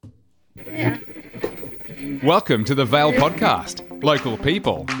Welcome to the Vale podcast. Local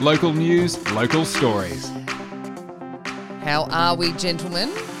people, local news, local stories. How are we, gentlemen?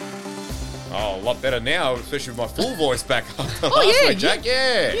 Oh, a lot better now, especially with my full voice back after last yeah, week, Jack.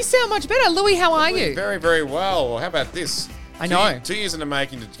 Yeah. You sound much better. Louie, how are you? Very, very well. Well, how about this? I know. 2 years in the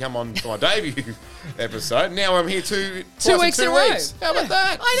making to come on to my debut episode. Now I'm here two weeks in a row. How about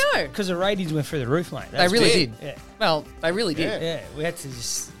that? I know. Because the ratings went through the roof, mate. They really did. Yeah. Well, they really did. Yeah, we had to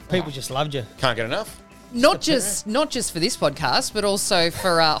just... People just loved you. Can't get enough. Not just for this podcast, but also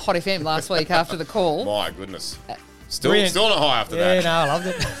for Hot FM last week after the call. My goodness. Still Brilliant. not high after Yeah, that. no, I loved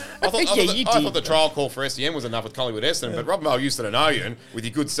it. I thought the trial call for SEM was enough with Collingwood Essendon, but Rob Moe used to know you, and with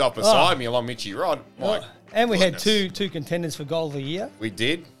your good self beside me along Mitchie Rod. And we had goodness. two contenders for goal of the year. We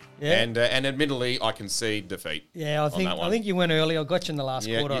did. Yeah. And admittedly, I concede defeat. Yeah, I think you went early. I got you in the last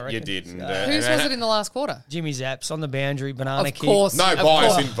quarter, I reckon. You did. And, Whose was it in the last quarter? Jimmy Zaps on the boundary, banana Of kick. course. No of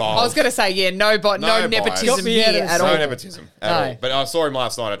bias course. involved. I was going to say, no bias. nepotism Got me out here of at No all. nepotism at all. But I saw him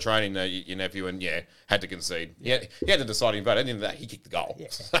last night at training, your nephew, and had to concede. He had the deciding vote. At the end of that, he kicked the goal. Yeah.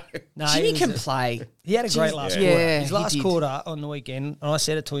 No, Jimmy can play. He had a great last quarter. Yeah, His he last did. quarter on the weekend, and I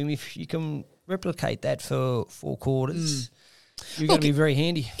said it to him, if you can replicate that for 4 quarters, you're going to be very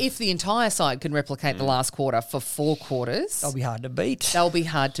handy. If the entire side can replicate the last quarter for 4 quarters, They'll be hard to beat. they'll be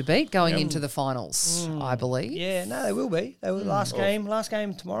hard to beat going into the finals, I believe. Yeah, no, they will be. They will last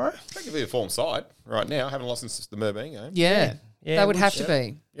game tomorrow. They could be a form side right now. Haven't lost since the Merbeen game. Yeah, Yeah, they would which- have to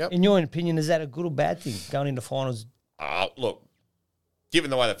be. Yep. In your opinion, is that a good or bad thing going into finals? Look, given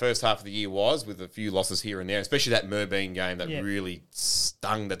the way the first half of the year was, with a few losses here and there, especially that Merbeen game that really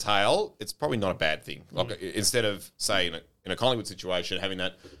stung the tail, it's probably not a bad thing. Like instead of, say, in a Collingwood situation, having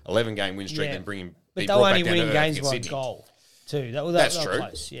that 11-game win streak and bringing But people they'll back only down win to games Earth by against Sydney. goal too. That's they were true.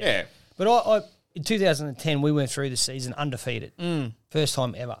 Close, Yeah. But I in 2010 we went through the season undefeated, first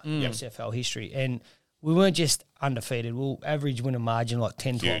time ever in SFL history, and we weren't just undefeated. We'll average win a margin like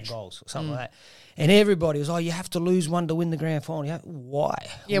 10, 12 Huge. goals or something like that. And everybody was, you have to lose one to win the grand final. Why?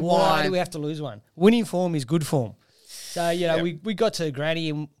 Yeah, why why? do we have to lose one? Winning form is good form. So, we got to Granny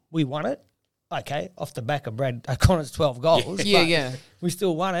and we won it. Okay, off the back of Brad O'Connor's 12 goals. Yeah. But we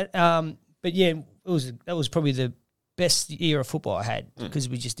still won it. But yeah, that was probably the best year of football I had because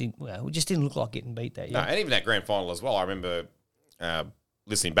we just didn't look like getting beat that year. No, and even that grand final as well. I remember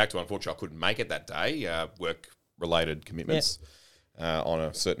listening back to it. Unfortunately, I couldn't make it that day. Work-related commitments on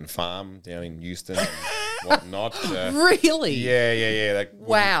a certain farm down in Euston and whatnot. Really? Yeah. That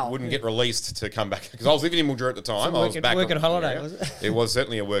Wow. wouldn't get released to come back because I was living in Mildura at the time. I was back working on holiday, yeah. was it? It was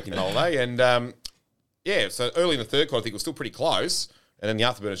certainly a working holiday, and so early in the third quarter, I think it was still pretty close, and then the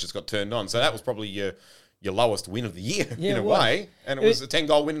afterburners just got turned on. So that was probably your lowest win of the year in a way, and it was a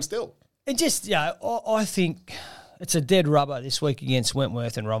 10-goal win still. It just, I think it's a dead rubber this week against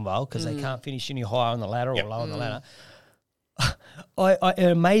Wentworth and Romvale because they can't finish any higher on the ladder or lower on the ladder.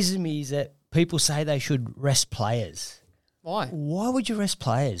 It amazes me is that people say they should rest players. Why? Why would you rest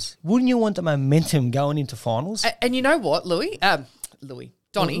players? Wouldn't you want the momentum going into finals? And you know what, Louie?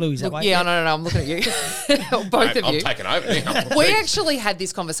 Donny. Louie, is that right? Yeah, no, I'm looking at you. Both of I'm you. taking over now. We actually had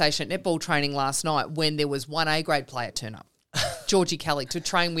this conversation at netball training last night when there was one A grade player turn up, Georgie Kelly, to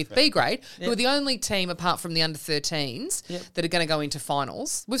train with B grade, who are the only team apart from the under-13s that are going to go into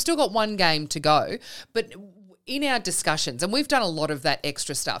finals. We've still got one game to go, but in our discussions, and we've done a lot of that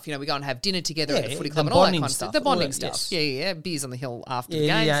extra stuff, we go and have dinner together at the footy club and all that kind of stuff. The bonding stuff. Yeah. Beers on the hill after the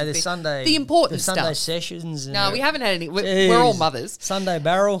games. the Sunday. The important the Sunday stuff. sessions. And No, we haven't had any. We're all mothers. Sunday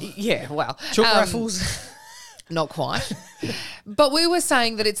barrel. Yeah, well. Chook raffles. Not quite. But we were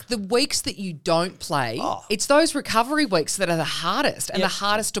saying that it's the weeks that you don't play, it's those recovery weeks that are the hardest and the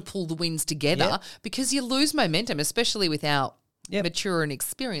hardest to pull the wins together because you lose momentum, especially without mature and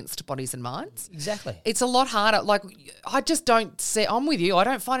experienced bodies and minds. Exactly. It's a lot harder. Like, I just don't see, I'm with you, I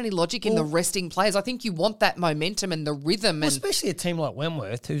don't find any logic in the resting players. I think you want that momentum and the rhythm. Especially a team like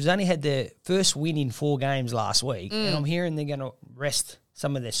Wentworth, who's only had their first win in 4 games last week, and I'm hearing they're going to rest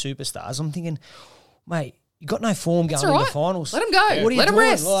some of their superstars. I'm thinking, mate, you got no form going into the finals. Let them go. What are you Let them doing?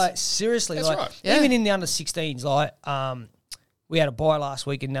 rest. Like, seriously. That's right. Even in the under-16s, we had a bye last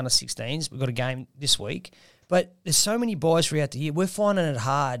week in the under-16s. We've got a game this week. But there's so many buys throughout the year. We're finding it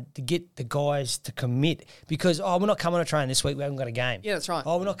hard to get the guys to commit because, we're not coming to train this week. We haven't got a game. Yeah, that's right.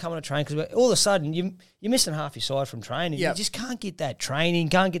 We're not coming to train because all of a sudden you're missing half your side from training. Yep. You just can't get that training,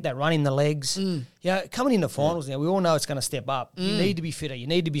 can't get that run in the legs. Coming in the finals now, we all know it's going to step up. You need to be fitter. You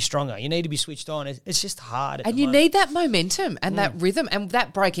need to be stronger. You need to be switched on. It's just hard. And you need that momentum and that rhythm and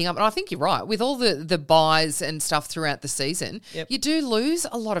that breaking up. And I think you're right. With all the buys and stuff throughout the season, you do lose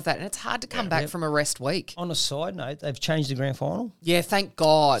a lot of that. And it's hard to come back from a rest week. On a side note, they've changed the grand final. Yeah, thank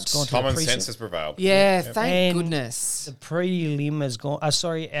God. It's gone to Common the sense has prevailed. Yeah, thank And goodness. The prelim has gone.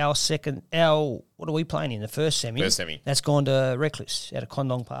 What are we playing in the first semi? First semi. That's gone to Reckless out of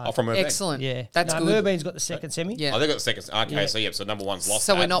Condong Park. Oh, from Merbein. Excellent. Yeah, That's good. Merbein's got the second semi. Yeah. Oh, they got the second. Okay, Yeah. so number one's lost.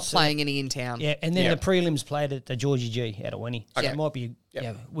 So we're that. not playing any in town. Yeah, and then Yeah. the prelims played at the Georgie G out of Winnie. So Okay. it might be.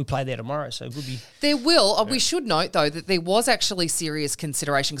 Yeah, we play there tomorrow, so it would be. There will. We should note, though, that there was actually serious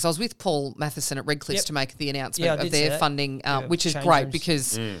consideration because I was with Paul Matheson at Redcliffe to make the announcement Yeah, I of did see their that. funding, which is change great rooms.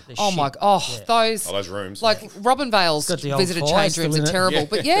 because, The those rooms. like Robin Vale's Got the old visitor fire change still rooms in are it. terrible.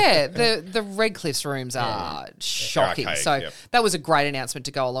 But the Redcliffe's rooms are shocking. Archaic, So yeah. that was a great announcement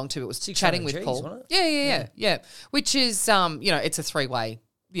to go along to. It was chatting with 600 Gs, Paul. wasn't Yeah. Which is, it's a three-way.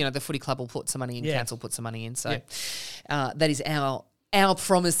 The footy club will put some money in, council put some money in. So that is our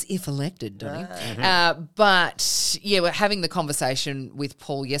promise if elected, Donny. But we're having the conversation with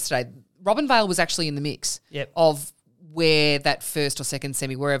Paul yesterday. Robin Vale was actually in the mix of where that first or second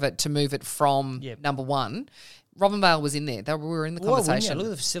semi, wherever, to move it from number one. Robin Vale was in there. We were in the conversation. Look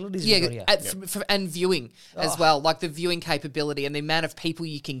at the facilities we've got here. And viewing as well, like the viewing capability and the amount of people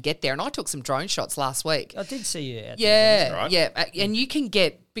you can get there. And I took some drone shots last week. I did see you out there. Yeah. And you can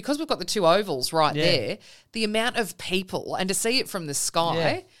get, because we've got the two ovals right there, the amount of people, and to see it from the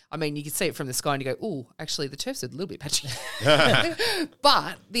sky, I mean, you can see it from the sky and you go, oh, actually the turf's a little bit patchy.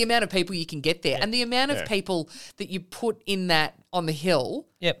 But the amount of people you can get there and the amount of people that you put in that on the hill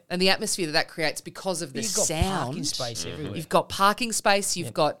and the atmosphere that creates because of the You've got sound. parking space everywhere. You've got parking space.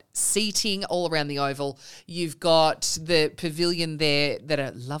 You've got seating all around the oval. You've got the pavilion there that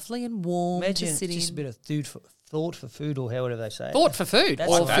are lovely and warm Imagine to sit in. just a bit of thought for food or however they say it. Thought for food. That's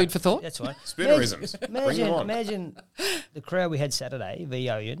Or right. food for thought. That's right. Spoonerisms. Bring them on. Imagine the crowd we had Saturday,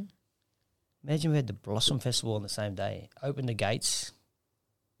 VON. Imagine we had the Blossom Festival on the same day. Open the gates.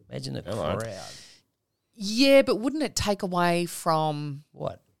 Imagine the crowd. Yeah, but wouldn't it take away from...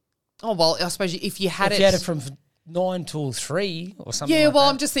 What? Oh, well, I suppose if you had If you had it from 9 till 3 or something Yeah, like well, that.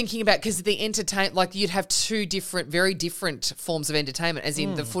 I'm just thinking about because the like you'd have two very different forms of entertainment, as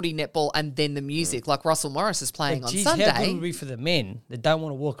in the footy, netball, and then the music. Like Russell Morris is playing on Geez, Sunday. how good would it be for the men that don't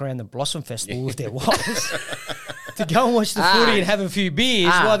want to walk around the Blossom Festival with their wives to go and watch the footy and have a few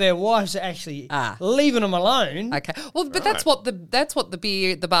beers while their wives are actually leaving them alone? Okay, well, but that's what the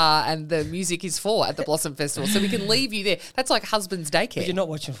beer, the bar, and the music is for at the Blossom Festival. So we can leave you there. That's like husband's daycare. But you're not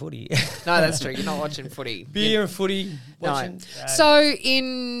watching footy. No, that's true. You're not watching footy. Beer and footy. Watching. No. So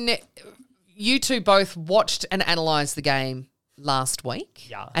you two both watched and analysed the game last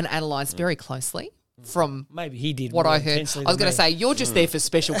week and analysed very closely from maybe he did what more I heard. intensely I was than going to me. say, you're just there for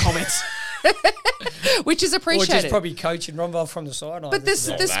special comments. Which is Or appreciated. just probably coaching Ronval from the sideline. But the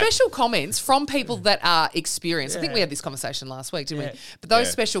special comments from people that are experienced. I think we had this conversation last week, didn't we? But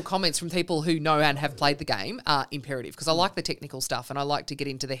those special comments from people who know and have played the game are imperative because I like the technical stuff and I like to get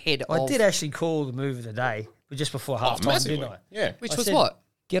into the head of... I did actually call the move of the day just before half time, massively. didn't I? Yeah. Which I was said, what?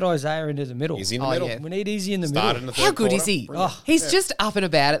 Get Isaiah into the middle. He's in the middle. yeah. We need Izzy in the Started in middle. the third How good quarter. is he? Brilliant. He's just up and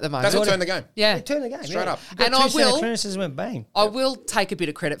about at the moment. That's what turned the game. Yeah. They turned the game. Straight up. And I will... clearances went bang. I will take a bit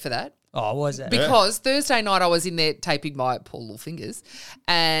of credit for that. Oh, what was that? Because Thursday night I was in there taping my poor little fingers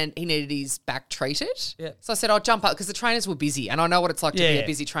and he needed his back treated. Yeah. So I said, I'll jump up because the trainers were busy and I know what it's like to be Yeah. a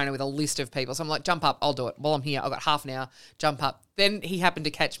busy trainer with a list of people. So I'm like, jump up, I'll do it. While I'm here, I've got half an hour, jump up. Then he happened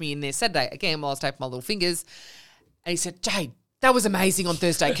to catch me in there Saturday again while I was taping my little fingers. And he said, Jade, that was amazing on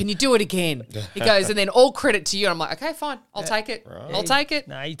Thursday. Can you do it again? He goes, and then all credit to you. And I'm like, okay, fine. I'll take it. Right. I'll take it.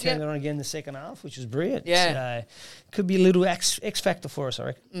 No, he turned it on again in the second half, which was brilliant. Yeah. So, could be a little X factor for us, I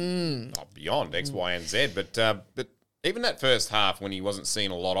reckon. Oh, beyond X, Y, and Z. But even that first half when he wasn't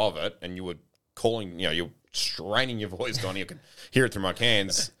seeing a lot of it and you were calling, you're straining your voice, Donny, I can hear it through my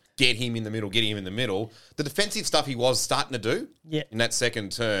cans. Get him in the middle, get him in the middle. The defensive stuff he was starting to do in that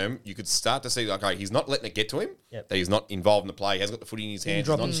second term, you could start to see, okay, he's not letting it get to him, that he's not involved in the play, he hasn't got the footy in his hands,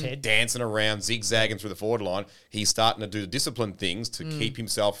 he's not his head. dancing around, zigzagging through the forward line. He's starting to do the disciplined things to keep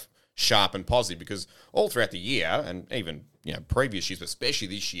himself sharp and positive because all throughout the year and even previous years, but especially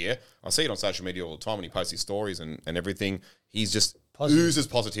this year, I see it on social media all the time when he posts his stories and everything. He's just oozes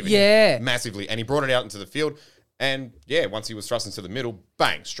positivity massively. And he brought it out into the field. And, once he was thrust into the middle,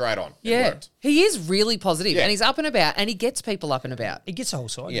 bang, straight on. It worked. He is really positive and he's up and about and he gets people up and about. It gets the whole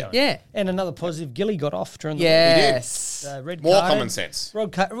side going. Yeah. And another positive, Gilly got off during the Yes. red More carded. common sense.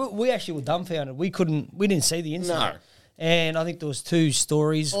 We actually were dumbfounded. We didn't see the incident. No. And I think there was 2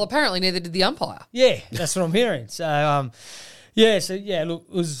 stories. Well, apparently neither did the umpire. Yeah, that's what I'm hearing. So, look,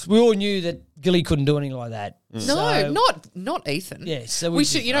 we all knew that Gilly couldn't do anything like that. No, So- not Ethan. Yeah, so we we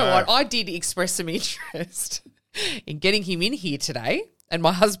should. just- You know what? I did express some interest in getting him in here today. And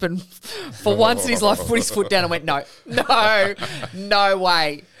my husband, for once in his life, put his foot down and went, no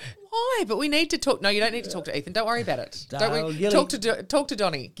way. Why? But we need to talk. No, you don't need to talk to Ethan. Don't worry about it. Talk to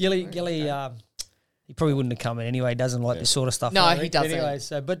Donny. Gilly, he probably wouldn't have come in anyway. He doesn't like this sort of stuff. No, he doesn't. Anyway,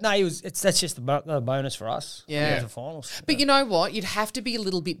 but no, that's just a bonus for us. Yeah. The finals. But you know what? You'd have to be a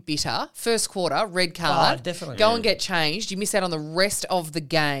little bit bitter. First quarter, red card. Oh, definitely. Go and get changed. You miss out on the rest of the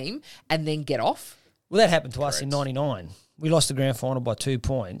game and then get off. Well, that happened to us in '99. We lost the grand final by 2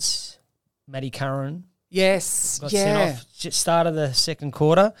 points. Matty Curran. Yes. Got sent off just started the second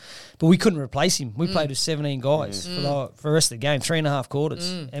quarter, but we couldn't replace him. We played with 17 guys for the rest of the game, 3.5 quarters,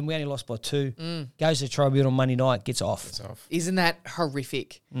 and we only lost by 2. Goes to the tribunal Monday night, gets off. Isn't that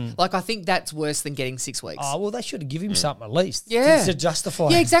horrific? Like, I think that's worse than getting 6 weeks. Oh, well, they should have given him something at least to justify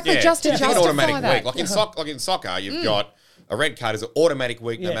Yeah, it. exactly, just to It's justify an automatic that. week. Like in soccer, you've got a red card is an automatic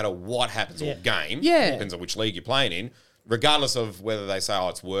week no matter what happens all game. Yeah. Depends on which league you're playing in. Regardless of whether they say,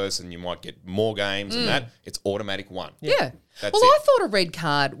 it's worse and you might get more games and that, it's automatic 1. Yeah. That's Well, it. I thought a red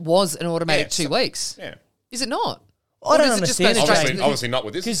card was an automatic 2 weeks. Yeah. Is it not? I don't does it just go understand it. straight to Obviously not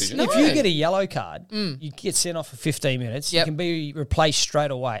with this decision. If you get a yellow card, you get sent off for 15 minutes. You can be replaced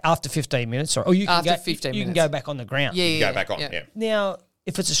straight away after 15 minutes, or you can After go, 15 you can minutes. go back on the ground. Yeah. Go back on, yeah. Now,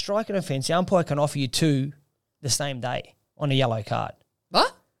 if it's a striking offence, the umpire can offer you 2 the same day on a yellow card.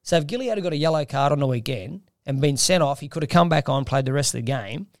 What? So if Gilly had got a yellow card on the weekend and been sent off, he could have come back on, played the rest of the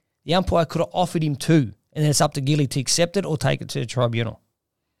game. The umpire could have offered him 2, and then it's up to Gilly to accept it or take it to the tribunal.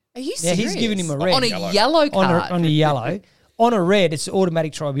 Are you Now, serious? he's giving him a red. On a yellow card? On a yellow. On a red, it's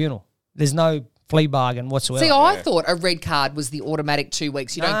automatic tribunal. There's no flea bargain whatsoever. See, I thought a red card was the automatic 2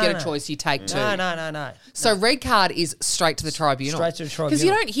 weeks. You don't get a choice, you take 2. No. So red card is straight to the tribunal. Straight to the tribunal. Because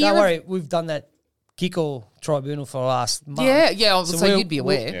you don't hear Don't worry, we've done that kick-all tribunal for the last month. Yeah, so you'd be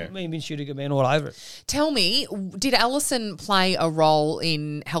aware. Me and Vince Utica have been all over it. Tell me, did Alison play a role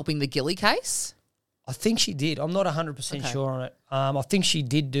in helping the Gilly case? I think she did. I'm not 100% sure on it. I think she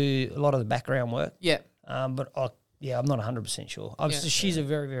did do a lot of the background work. Yeah. But I'm not 100% sure. She's a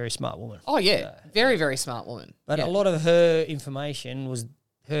very, very smart woman. Oh, yeah. Very, very smart woman. But a lot of her information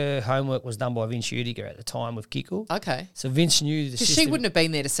her homework was done by Vince Utica at the time with Kickle. Okay. So Vince knew the Because system. she wouldn't have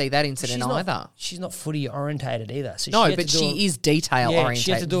been there to see that incident either. She's not footy orientated either. So No, she had but to do she is detail Yeah,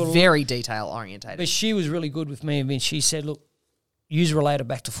 she had to orientated. do a- Very detail orientated. But she was really good with me and Vince. She said, "Look, use related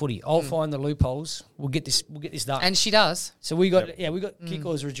back to footy. I'll find the loopholes. We'll get this done." And she does. So we got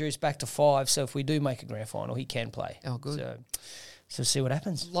Kickle's reduced back to 5. So if we do make a grand final, he can play. Oh, good. So see what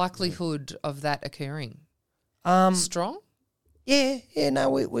happens. Likelihood of that occurring. Strong? Yeah. No,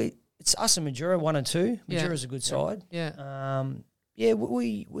 we it's us and Majura 1 and 2. Majura's a good side. Yeah.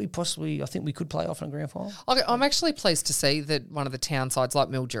 We possibly, I think we could play off in a grand final. Okay, I'm actually pleased to see that one of the town sides like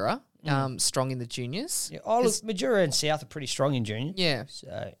Mildura, strong in the juniors. Yeah, look, Majura and South are pretty strong in junior. Yeah.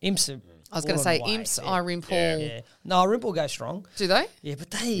 So Imps are I was going to say Imps, Irimple. Yeah. No, Irimple go strong. Do they? Yeah, but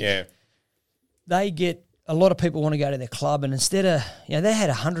they get a lot of people want to go to their club, and instead of they had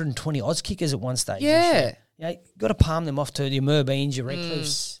 120 odds kickers at one stage. Yeah. Got to palm them off to your Merbeans, your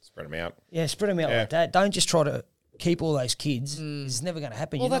Redcliffs. Spread them out. Yeah, spread them out like that. Don't just try to keep all those kids. It's never going to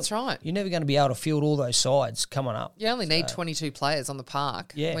happen. Well, that's right. You're never going to be able to field all those sides coming up. You only need 22 players on the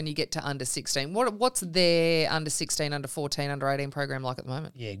park when you get to under 16. What's their under 16, under 14, under 18 program like at the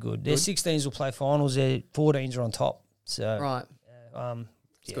moment? Yeah, good. Their 16s will play finals. Their 14s are on top. So right.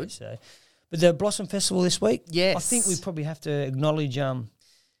 It's good. So, but the Blossom Festival this week. Yes. I think we probably have to acknowledge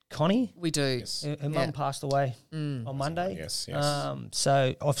Connie. We do. Yes. Her mum passed away on Monday. Yes.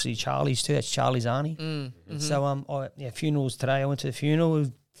 So obviously Charlie's too. That's Charlie's auntie. So funerals today. I went to the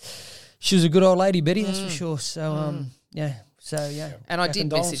funeral. She was a good old lady, Betty. That's for sure. So And I did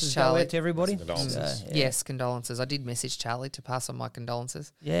message Charlie to everybody. Condolences. Yes, condolences. I did message Charlie to pass on my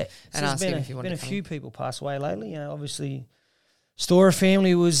condolences. Yeah, and ask him if he wanted been to a come few in. people pass away lately. Obviously, Storer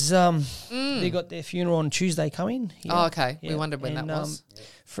family was they got their funeral on Tuesday coming. Oh, okay. We wondered when that was.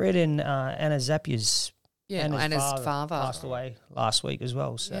 Fred and Anna Zapia's Anna's father passed away last week as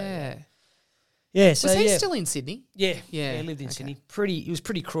well. So yeah. So was he still in Sydney? Yeah, Yeah. He lived in Sydney. He was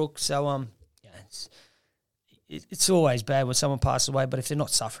pretty crook. So it's always bad when someone passes away. But if they're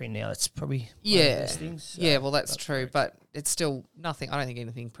not suffering now, it's probably one of those things. So well, that's true. But it's still nothing. I don't think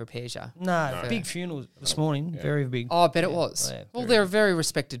anything prepares you. No, big funeral this morning. Very big. Oh, I bet it was. Yeah, well, they're a very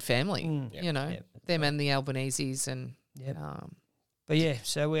respected family. You know, Yeah. them and the Albaneses and. Yep. But yeah,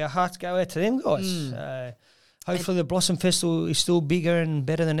 so our hearts go out to them guys. Hopefully the Blossom Festival is still bigger and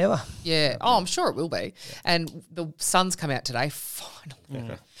better than ever. Yeah. Oh, I'm sure it will be. And the sun's come out today.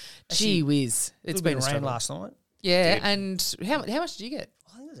 Finally. Gee whiz. It's been a rain struggle. last night. Yeah. And how much did you get?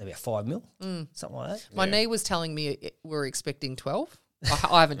 I think it was about 5 mil, something like that. My knee was telling me we're expecting 12.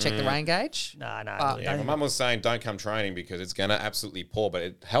 I haven't checked the rain gauge. No. Yeah, my mum was saying don't come training because it's going to absolutely pour, but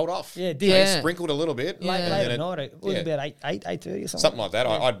it held off. Yeah, it did. It Yeah. sprinkled a little bit. Late and at then night. It was about 8:30 or something. something like that.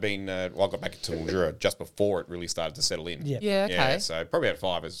 I'd been, I got back to Mildura just before it really started to settle in. Yeah. Yeah, okay. Yeah, so probably at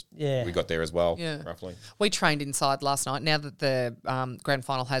 5 as we got there as well, roughly. We trained inside last night. Now that the grand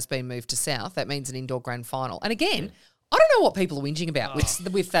final has been moved to South, that means an indoor grand final. And again, I don't know what people are whinging about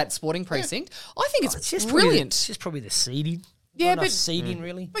with that sporting precinct. I think it's brilliant. It's just probably the seeding. Yeah, Not but enough seeding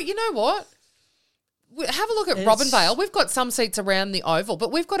really. But you know what? Have a look at Robinvale. We've got some seats around the oval,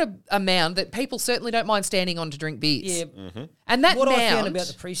 but we've got a mound that people certainly don't mind standing on to drink beers. Yeah. And that What mound, I found about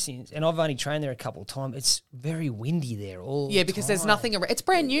the precincts, and I've only trained there a couple of times, it's very windy there all the because time. there's nothing around. It's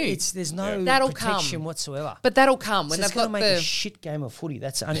brand new. There's no That'll protection come. whatsoever. But that'll come when So it's they've going to got make the. a shit game of footy.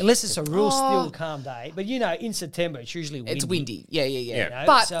 That's unless it's a real still calm day. But in September it's usually windy. It's windy. Yeah. You know,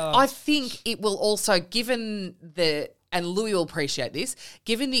 But so- I think it will also, given and Louie will appreciate this,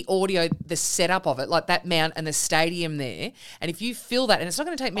 given the audio, the setup of it, like that mount and the stadium there, and if you fill that, and it's not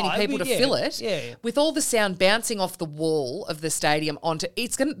going to take many people to fill it, with all the sound bouncing off the wall of the stadium onto,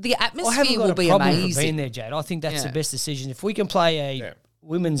 the I atmosphere haven't got will a be problem with amazing. being there, Jade. I think that's the best decision. If we can play a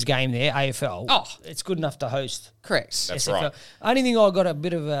women's game there, AFL, it's good enough to host. Correct. That's SFL. right. Only thing I got a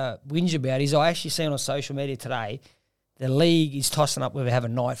bit of a whinge about is I actually seen on social media today the league is tossing up whether they have a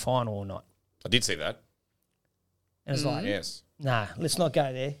night final or not. I did see that. And it's like, Yes. nah, let's not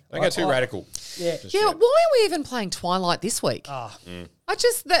go there. Don't go too radical. Yeah. Yeah, why are we even playing Twilight this week? Ah. I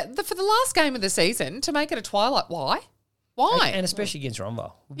just, for the last game of the season, to make it a Twilight, why? Why? And especially against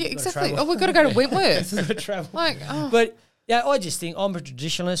Ronville. Yeah, exactly. Oh, we've got to go to Wentworth. We've got to travel. Like, But yeah, I just think I'm a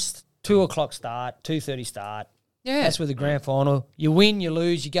traditionalist. 2:00 start, 2:30 start. yeah. That's with the grand final. You win, you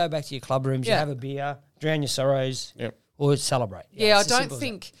lose, you go back to your club rooms, you Yeah. have a beer, drown your sorrows, Yep. or celebrate. Yeah, I it's as don't simple as that.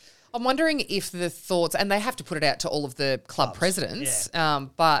 think. I'm wondering if the thoughts, and they have to put it out to all of the club presidents,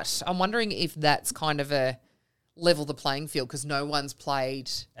 but I'm wondering if that's kind of a level the playing field because no one's played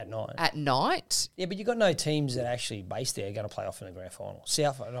at night. at night. Yeah, but you've got no teams that are actually based there going to play off in the grand final.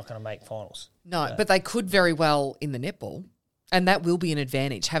 South are not going to make finals. No, but they could very well in the netball, and that will be an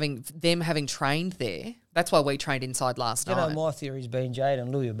advantage having trained there. That's why we trained inside last You night. know, my theory's been Jade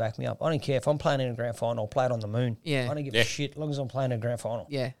and Louie will back me up. I don't care if I'm playing in a grand final, I'll play it on the moon. Yeah. I don't give a shit as long as I'm playing in a grand final.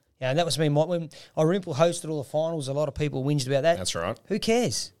 Yeah. Yeah, and that was me. When Orimple hosted all the finals, a lot of people whinged about that. That's right. Who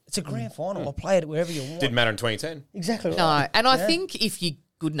cares? It's a grand final. I'll play it wherever you want. Didn't matter in 2010. Exactly right. No, and I think if you're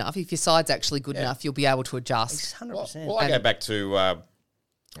good enough, if your side's actually good enough, you'll be able to adjust. It's 100%. Well, I go back to,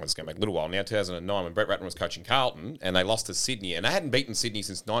 let's go back a little while now, 2009, when Brett Ratton was coaching Carlton, and they lost to Sydney, and they hadn't beaten Sydney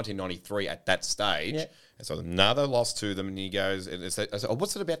since 1993 at that stage. Yeah. And so another loss to them, and he goes, I said, oh,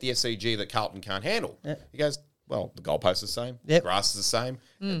 what's it about the SCG that Carlton can't handle? Yeah. He goes, well, the goalpost is the same, Yep. the grass is the same,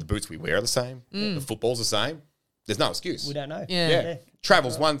 the boots we wear are the same, the football's the same. There's no excuse. We don't know. Yeah.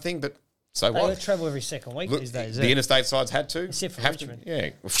 Travel's one thing, but so They what? travel every second week Look, these days. the interstate sides had to. Except for have Richmond. To, yeah.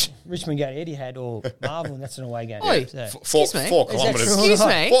 Richmond go to Etihad or Marvel, and that's an away game. Oi. So- Excuse me. 4 Is that kilometres. true or Excuse not?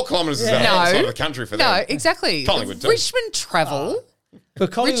 me. 4 kilometres is Yeah. outside of the country for them. No, exactly. Collingwood too. Richmond travel.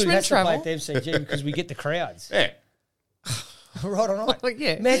 But Collingwood Richmond has to play travel. at the MCG because we get the crowds. Yeah. Right or not? Like,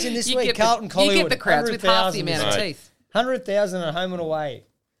 yeah. Imagine this You week, get the- Carlton, Collingwood. You get the crowds with half the amount of Mate. teeth. 100,000 at home and away.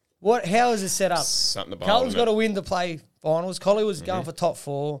 How is it set up? Something about Carlton's it, got to isn't win to play finals. Collingwood's going for top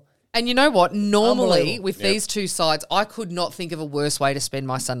 4. And you know what? Normally, Unbelievable. with these two sides, I could not think of a worse way to spend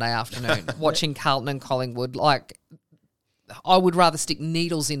my Sunday afternoon watching Carlton and Collingwood. Like, I would rather stick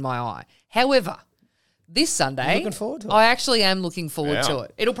needles in my eye. However, this Sunday, looking forward to it? I actually am looking forward Yeah. to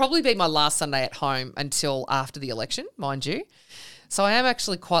it. It'll probably be my last Sunday at home until after the election, mind you. So I am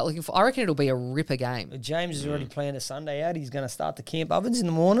actually quite looking for. I reckon it'll be a ripper game. James has already planned a Sunday out. He's going to start the camp ovens in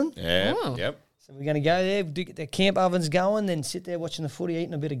the morning. it? Yeah. Oh. Yep. So we're going to go there, get the camp ovens going, then sit there watching the footy,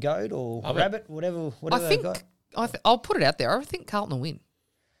 eating a bit of goat or Love it. rabbit, whatever I they've think got. I'll put it out there. I think Carlton will win.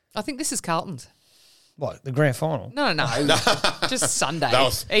 I think this is Carlton's. What, the grand final? No. Just Sunday. They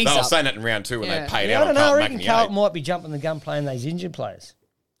were Ease up. saying that in round 2 when Yeah. they paid Yeah, out I on don't know. I Carlton back reckon in the Carlton 8. might be jumping the gun playing those injured players.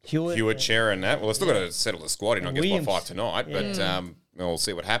 Hewitt, Chair and that. Well, they're still got to settle the squad in, I guess, Williams. by 5 tonight. But we'll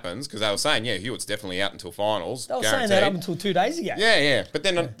see what happens because they were saying, yeah, Hewitt's definitely out until finals. They were saying that up until 2 days ago. Yeah. But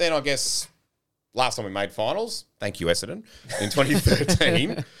then I guess last time we made finals, thank you, Essendon, in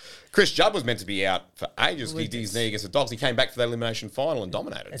 2013, Chris Judd was meant to be out for ages. He did his knee against the Dogs. He came back for the elimination final and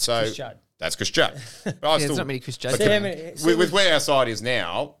dominated. That's Chris Judd. That's Chris Judd. But I There's not many Chris Judds. with where our side is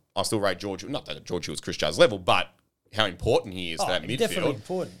now, I still rate George. Not that George Hill's Chris Judd's level, but how important he is to that midfield. Definitely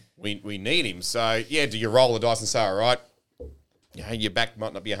important. We need him. So, yeah, do you roll the dice and say, all right, your back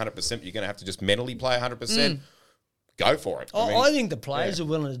might not be 100%, but you're going to have to just mentally play 100%. go for it. I think the players are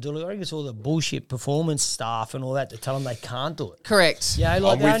willing to do it. I think it's all the bullshit performance staff and all that tell them they can't do it. Correct. Yeah,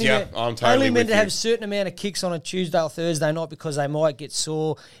 like I'm with you. I'm totally only meant with to have you. a certain amount of kicks on a Tuesday or Thursday night because they might get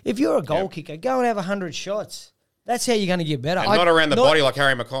sore. If you're a goal kicker, go and have 100 shots. That's how you're going to get better. And not around the body like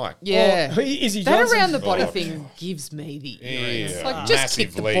Harry Mackay. Yeah. Izzy That Johnson. around the body thing gives me the ears. Yeah. Like, just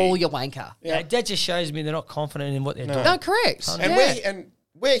kick the Massively. ball, you wanker. Yeah, that just shows me they're not confident in what they're doing. No, correct. And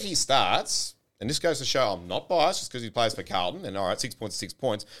where he starts, and this goes to show I'm not biased just because he plays for Carlton, and all right, 6 points, 6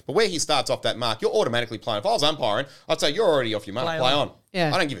 points. But where he starts off that mark, you're automatically playing. If I was umpiring, I'd say you're already off your mark. Play on.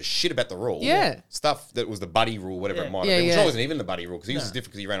 Yeah. I don't give a shit about the rule. Yeah. Stuff that was the buddy rule, whatever it might Yeah, have been. Which yeah. wasn't even the buddy rule because he was different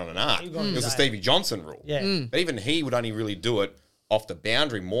because he ran on an arc. It was the his Stevie Johnson rule. Yeah. But even he would only really do it off the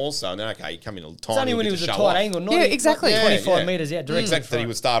boundary more so. And then, okay, you come in a It's tiny only when bit he was to a show tight off. angle, not Yeah, exactly. not 25 metres out directly. Exactly, that he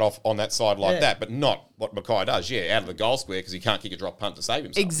would start off on that side like Yeah. that, but not what Mackay does. Yeah, out of the goal square because he can't kick a drop punt to save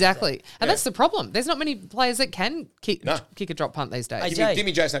himself. Exactly. And that's the problem. There's not many players that can kick a drop punt these days. Give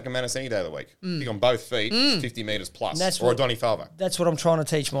me Jason Ackermanis any day of the week. Kick on both feet, 50 metres plus. That's Or a what- Donny Falvo. That's what I'm trying to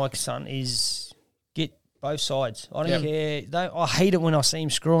teach my son is get both sides. I don't care. I hate it when I see him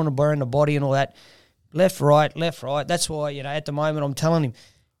screwing the bar in the body and all that. Left, right. That's why, at the moment I'm telling him,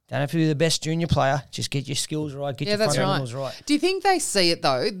 don't have to be the best junior player. Just get your skills right. Get your fundamentals right. Do you think they see it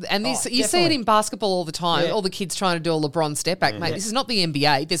though? And this, you see it definitely. in basketball all the time. Yeah. All the kids trying to do a LeBron step back, mate. This is not the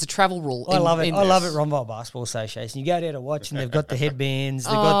NBA. There's a travel rule. I love it. I love it. Ronville Basketball Association. You go there to watch, and they've got the headbands.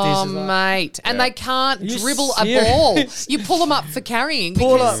 They've got this. Oh, It's like, mate. And they can't you dribble a serious? ball. You pull them up for carrying.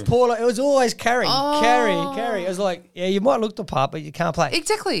 Paula, because- it was always carry. It was like, yeah, you might look the part, but you can't play.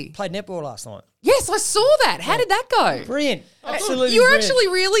 Exactly. Played netball last night. Yes, I saw that. How did that go? Brilliant. Absolutely You were brilliant. actually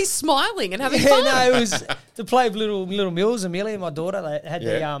really smiling and having Yeah, fun. no, it was to play with little Mills and Millie and my daughter. They had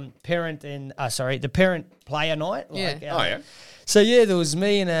the parent and the parent player night. Like, Yeah. Oh, yeah. So yeah, there was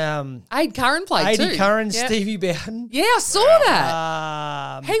me and Aid Curran played too. Adi Curran, Yeah. Stevie Bowden. Yeah, I saw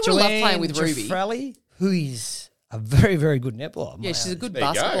that. He would've loved playing with Ruby. Frelly, who is a very, very good netballer. Yeah, she's a good There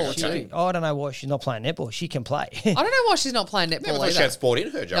you go. basketballer Okay. too. I don't know why she's not playing netball. She can play. I don't know why she's not playing Never netball thought she either. had sport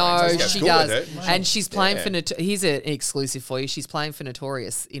in her, Joe. No, So she good does. with it. And she's playing for here's an exclusive for you. She's playing for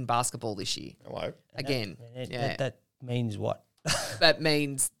Notorious in basketball this year. Hello. Again. Yeah. That means what? That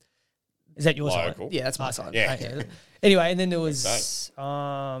means, Is that your Local. side? yeah, that's my side. Yeah. Okay. Anyway, and then there was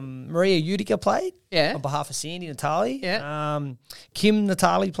Maria Utica played Yeah. on behalf of Sandy Natali. Yeah. Kim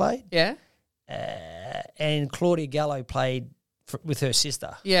Natali played. Yeah. And Claudia Gallo played with her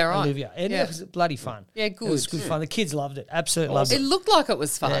sister. Yeah, right. Olivia. And Yeah. it was bloody fun. Yeah, It was good. good fun. The kids loved it. Absolutely loved It it. looked like it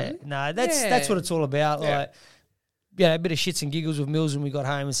was fun. Yeah. No, that's what it's all about. Yeah. Like, a bit of shits and giggles with Mills when we got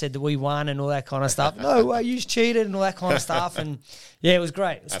home and said that we won and all that kind of stuff. No way, you cheated and all that kind of stuff. And yeah, it was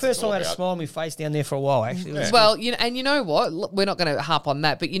great. It was the That's first time I had a all smile on my face down there for a while, actually. It was Well, you know what? Look, we're not going to harp on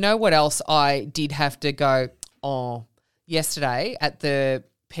that, but you know what else I did have to go yesterday at the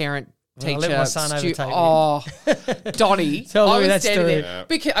parent Well, I teacher. let my son overtake me. Oh, Donny. Tell I Louie was that standing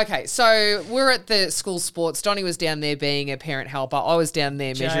story. there. Okay, so we're at the school sports. Donny was down there being a parent helper. I was down there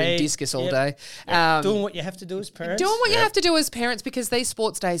measuring Jade, discus all yep. day. doing what you have to do as parents. Doing what you have to do as parents because these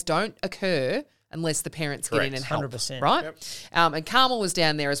sports days don't occur unless the parents get in and help. 100%. Right? And Carmel was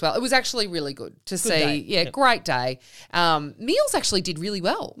down there as well. It was actually really good to see. day. Yeah, great day. Meals actually did really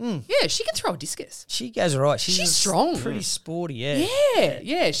well. Yeah, she can throw a discus. She goes all right. She's strong. Pretty sporty, yeah.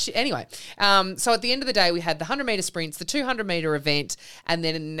 Yeah. Anyway, so at the end of the day, we had the 100-metre sprints, the 200-metre event, and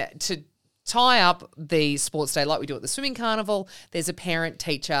then to tie up the sports day like we do at the swimming carnival, there's a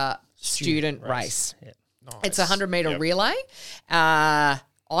parent-teacher-student race. Yeah. It's a 100-metre relay.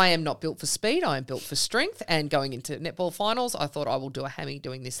 I am not built for speed. I am built for strength. And going into netball finals, I thought I will do a hammy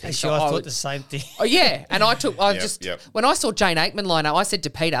doing this thing. Actually, I thought the same thing. Oh, yeah. And Yep. when I saw Jane Aikman line up, I said to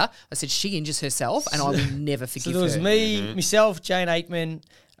Peter, I said, she injures herself and I will never So forgive there was her. me, myself, Jane Aikman,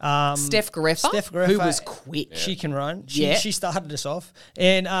 Steph Gareffa, who was quick. She can run. Yeah. She started us off.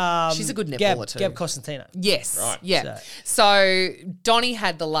 And She's a good Gab, netballer too. Gab Costantino. Yes. Right. Yeah. So Donny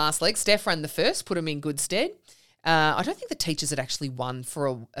had the last leg. Steph ran the first, put him in good stead. I don't think the teachers had actually won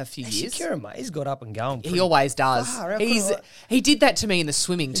for a few years. Kieran May's got up and going. He always does. Far, He did that to me in the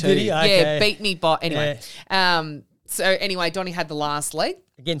swimming too. Did he? Yeah, Okay. beat me by anyway. So anyway, Donny had the last leg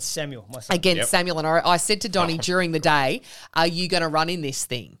Against Samuel, my son. against Samuel, and I said to Donny during the day, "Are you going to run in this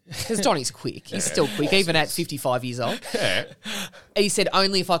thing?" Because Donny's quick. He's still quick, even at 55 years old. Yeah. He said,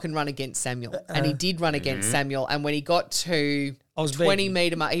 "Only if I can run against Samuel," and he did run against Samuel. And when he got to I was 20 beaten.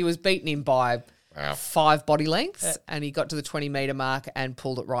 metre mark, he was beating him by. Wow. 5 body lengths, and he got to the 20-metre mark and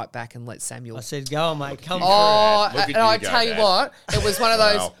pulled it right back and let Samuel. I said, go on, mate. Come Oh, Look at and you I go, tell you Dad. what, it was one of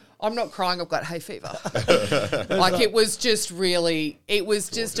those. Wow. I'm not crying, I've got hay fever. It was just really, it was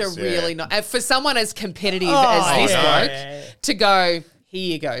just Gorgeous, a really nice, for someone as competitive Oh, as this yeah. bloke, to go,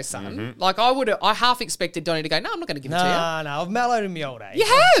 here you go, son. I half expected Donny to go, no, I'm not going to give it to you. No, I've mellowed in my old age. You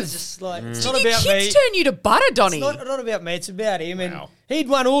have? It's just like, it's Did not your about kids me. turn you to butter, Donny? It's not about me. It's about him. Wow. And he'd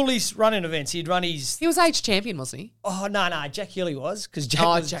won all his running events. He'd run his. He was age champion, wasn't he? Oh no, Jack Healy was because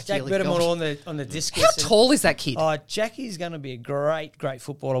Jack, Jack Jack Healy, beat him God. on the discus. How and- tall is that kid? Jackie's going to be a great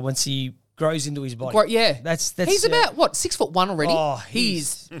footballer once he grows into his body. Yeah. That's He's about, 6'1" already? Oh,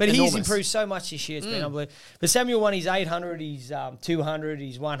 he's but he's enormous. improved so much this year. It's been unbelievable. But Samuel won his 800, his 200,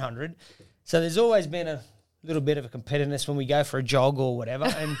 his 100. So there's always been a little bit of a competitiveness when we go for a jog or whatever.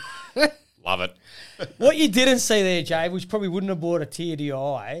 And Love it. what you didn't see there, Jade, which probably wouldn't have brought a tear to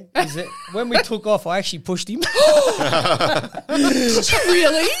your eye, is that when we took off, I actually pushed him. Did you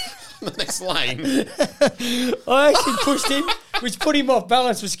really? The next lane. I actually pushed him, which put him off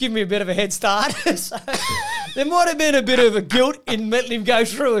balance, which gave me a bit of a head start. So there might have been a bit of a guilt in letting him go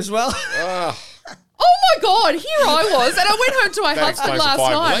through as well. Oh my God, here I was. And I went home to my That husband explains the last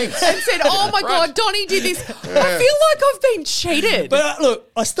 5 night lengths. and said, oh my Right. God, Donny did this. I feel like I've been cheated. But look,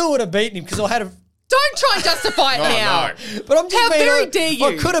 I still would have beaten him because I had a. Don't try and justify it Oh, now. no. But I'm just How being very honest. dare you.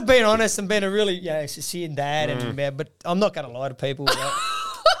 I could have been honest and been a really sincere dad, but I'm not going to lie to people.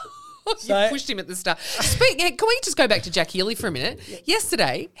 You So- pushed him at the start. Can we just go back to Jack Healy for a minute?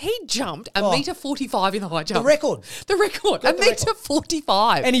 Yesterday, he jumped a metre 45 in the high jump. The record. The record. Got A the metre record.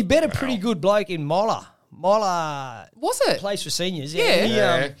 45. And he bet a pretty good bloke in Mola. Mola Was it? plays for seniors.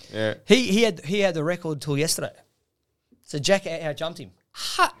 Yeah. Yeah. He had the record till yesterday. So Jack out-jumped him.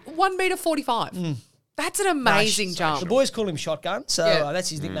 1 metre 45. That's an amazing jump. The boys call him Shotgun, so Yeah. that's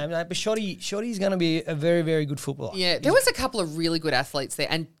his nickname. But Shotty's going to be a very, very good footballer. Yeah, there was a couple of really good athletes there,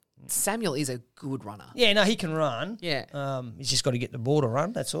 and Samuel is a good runner. Yeah, no, he can run. Yeah. He's just got to get the ball to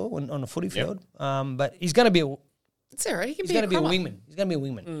run. That's all on the footy field. But he's going to be It's all right. He can he's be going to be a crummer. wingman. He's going to be a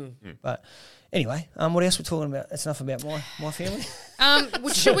wingman. But anyway, what else we're talking about? That's enough about my family.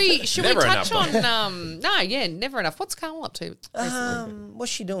 Should we Never touch enough, on? Never enough. What's Carl up to?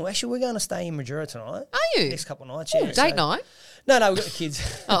 What's she doing? Actually, we're going to stay in Majura tonight. Are you? Next couple of nights. Oh, Yeah. date night. No, we've got the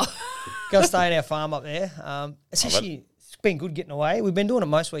kids. Oh, Going to stay in our farm up there. It's actually it's been good getting away. We've been doing it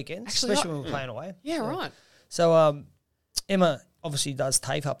most weekends, Actually, especially when we're playing away. yeah, right. So Emma obviously does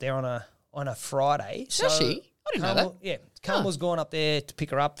TAFE up there on a Friday. So Does she? I didn't know that. Yeah, Carmel's gone up there to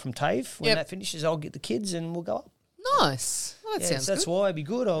pick her up from TAFE. When Yep. that finishes, I'll get the kids and we'll go up. Nice. Well, that Yeah, sounds so that's good. why it'd be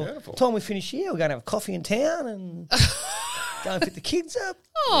good. Beautiful. Time we finish here, we're going to have a coffee in town and go and pick the kids up.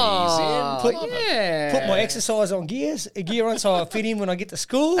 Oh, Put- yeah. Put my exercise on gear on so I fit in when I get to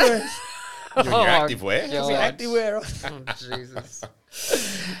school. And Doing your active wear. God. be active wear on. Oh, Jesus.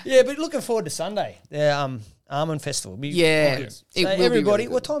 Yeah, but looking forward to Sunday, the Almond Festival. Yeah. So It will be everybody, really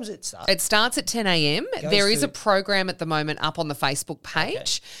good. what time does it start? It starts at 10 a.m. Goes There is to- a program at the moment up on the Facebook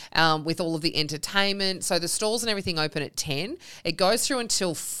page with all of the entertainment. So the stalls and everything open at 10. It goes through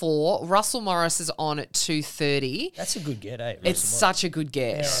until 4. Russell Morris is on at 2:30. That's a good get, eh? It's such a good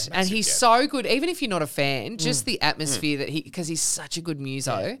get. Yeah, and he's get. so good, even if you're not a fan, just the atmosphere that because he's such a good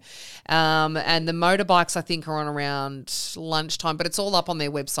muso. And the motorbikes, I think, are on around lunchtime, but it's all up on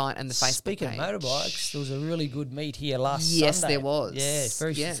their website and the Facebook Speaking page. of motorbikes, there was a really good meet here last Yes, Sunday. there was. Yeah, it's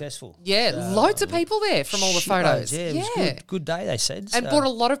very successful. Yeah, loads of people there from all the photos. Shitloads, yeah, it was good, good day, they said. And so. brought a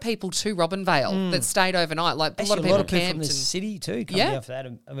lot of people to Robin Vale that stayed overnight. Like Actually, a lot of people from camped. the And city too come Yeah. down for that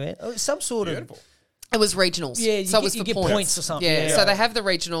event. Oh, some sort Beautiful. it was regionals. Yeah, you so it get- was you for get points. points or something, Yeah, yeah. so they have the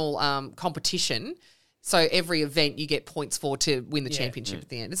regional competition. So every event you get points for to win the Yeah. championship at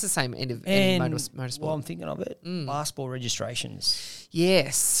the end. It's the same end of And any motorsport. while I'm thinking of it, basketball registrations.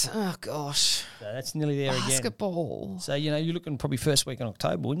 Yes. Oh gosh. So that's nearly there again. Basketball. So you're looking probably first week in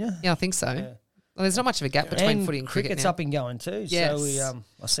October, wouldn't you? Yeah, I think so. Well, there's not much of a gap between footy and cricket cricket's now. up and going too. Yes. So we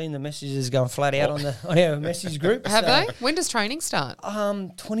I've seen the messages going flat out on our message group. Have so, they? When does training start?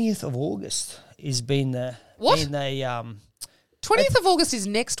 20th of August is been the What? been the 20th of August is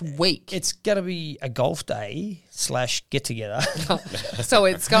next week. it's going to be a golf day / get together. So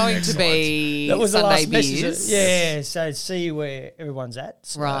it's going to be That was the Sunday last message. beers. Yeah, so see where everyone's at.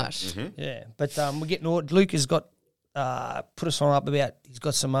 So, Right. Yeah, but we're getting Luke has got put us on up about he's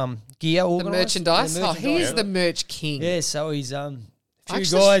got some gear The organised. merchandise. The Oh, he is the merch king. Yeah, so he's a few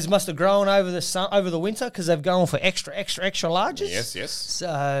Actually- guys must have grown over the winter because they've gone for extra larges. Yes.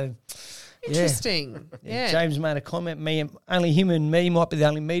 So Interesting. Yeah. James made a comment. Only him and me might be the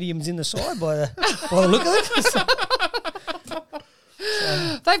only mediums in the side by the look of it.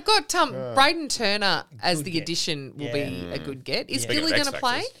 They've got Braden Turner as the addition will be a good get. Is Speaking Gilly of going to X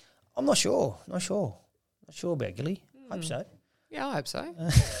play? Factors. I'm not sure. Not sure about Gilly. Hope so. Yeah, I hope so.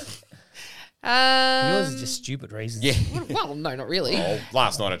 Yours is just stupid reasons. Yeah. Well, no, not really. Well,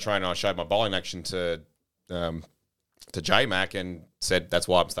 last night at training, I showed my bowling action to J-Mac and said that's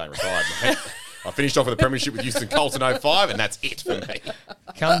why I'm staying retired. Mate. I finished off with a premiership with Houston Colts in 05, and that's it for me.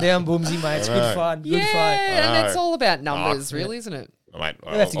 Come down, Boomsy, mate. It's good fun. Good Yeah, fun. and that's all about numbers, really, isn't it? Mate,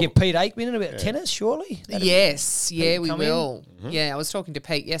 We'll have to get Pete Aikman in about tennis, surely. Yes, yeah, we come will. Yeah, I was talking to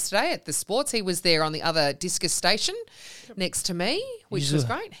Pete yesterday at the sports. He was there on the other discus station next to me, which was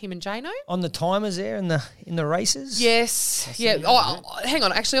great. Him and Jano. On the timers there in the races? Yes. Yeah. Oh, hang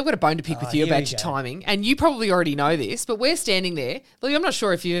on. Actually, I've got a bone to pick with you here about we your go. timing. And you probably already know this, but we're standing there. Louie, I'm not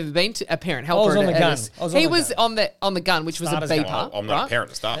sure if you've ever been to a parent helper. I was on the gun. He was on the gun, which was a Starter's gun. beeper. I'm not a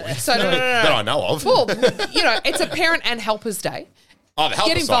parent to start with. So no. That I know of. Well, it's a parent and helpers day. Oh, the helper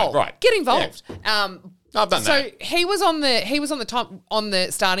Get involved. side, right. Get involved. I've done So that. he was on the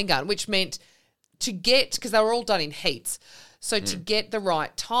starting gun, which meant to get, because they were all done in heats. So to get the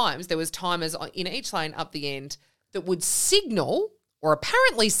right times, there was timers in each lane up the end that would signal, or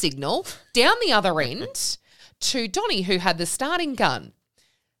apparently signal, down the other end to Donny, who had the starting gun.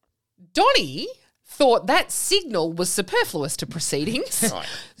 Donny thought that signal was superfluous to proceedings, Right.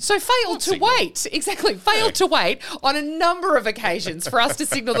 so failed to signal? wait. Exactly, failed to wait on a number of occasions for us to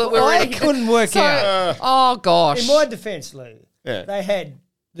signal that we were I ready. couldn't work out. Oh gosh. In my defence, Lou, Yeah.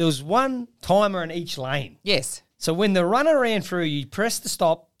 there was one timer in each lane. Yes. So when the runner ran through, you press the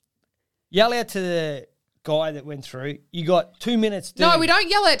stop, yell out to the guy that went through. You got 2 minutes. No, we don't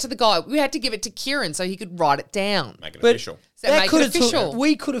yell out to the guy. We had to give it to Kieran so he could write it down. Make it But- official. So make could it have official.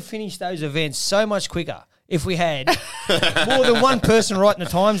 we could have finished those events so much quicker if we had more than one person writing the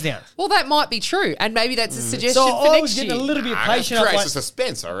times down. Well, that might be true, and maybe that's a suggestion So for I next was getting year. a little bit That patient. I was creates like, a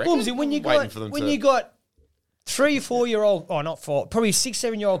suspense, I reckon. Boomsy, when you Waiting got for them when to- you got 3 or 4 year old, oh not 4, probably 6,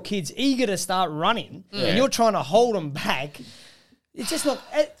 7-year-old kids eager to start running, and you're trying to hold them back. It's just not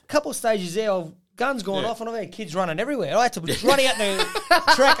at a couple of stages there of guns going off, and I've had kids running everywhere. I had to run out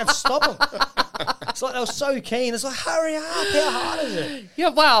the track and stop them. It's like they were so keen. It's like, hurry up! How hard is it? Yeah,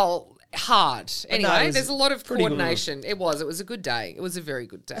 well, hard. no, Anyway, it was there's a lot of pretty good. coordination. It was a good day. It was a very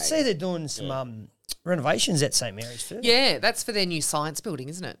good day. I see they're doing some renovations at St Mary's too. Yeah, that's for their new science building,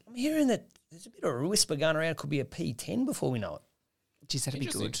 isn't it? I'm hearing that there's a bit of a whisper going around. It could be a P10 before we know it. Geez, that'd be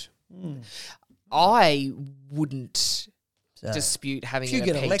good. Interesting. I wouldn't So, dispute having if you it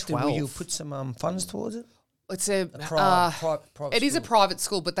get a elected, will you P12. put some funds towards it? It's a Private it is a school. private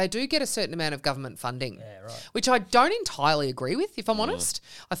school, but they do get a certain amount of government funding, right. which I don't entirely agree with, if I'm honest.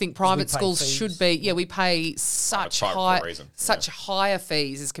 I think private pay schools fees. should be, we pay such private for a high, reason, such higher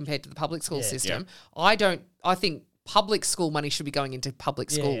fees as compared to the public school Yeah. system. I think public school money should be going into public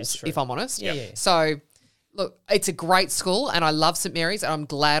Yeah, schools, that's true. if I'm honest. Yeah, yeah. So, look, it's a great school, and I love St Mary's, and I'm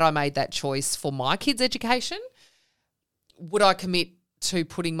glad I made that choice for my kids' education. Would I commit to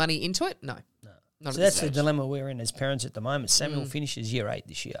putting money into it? No. Not So at this that's the stage. dilemma we're in as parents at the moment. Samuel finishes year 8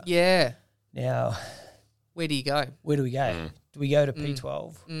 this year. Yeah. Now, Where do you go? where do we go? Do we go to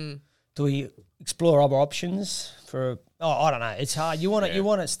P12? Do we explore other options for? Oh, I don't know. It's hard. You want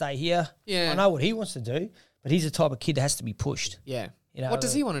to stay here. Yeah. I know what he wants to do, but he's the type of kid that has to be pushed. Yeah. You know, What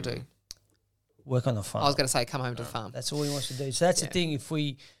does he want to do? Work on the farm. I was going to say come home to the farm. That's all he wants to do. So that's the thing. If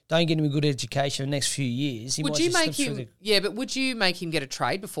we don't get him a good education the next few years, he Would might you just make slip through him? Yeah, but would you make him get a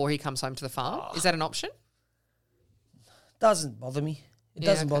trade before he comes home to the farm? Is that an option? Doesn't bother me. It Yeah,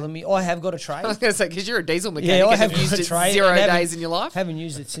 doesn't okay. bother me. I have got a trade. I was going to say because you're a diesel mechanic Yeah, I and have have used got a it trade. 0 and haven't- days in your life. Haven't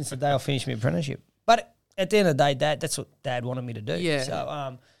used it since the day I finished my apprenticeship. But at the end of the day, that's what Dad wanted me to do. Yeah.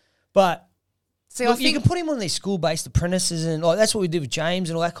 So, but See, look, I you think can put him on these school-based apprentices, and like that's what we did with James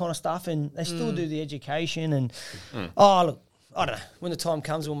and all that kind of stuff. And they still do the education. And oh, look, I don't know. When the time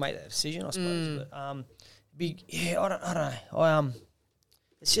comes, we'll make that decision, I suppose. But I don't know.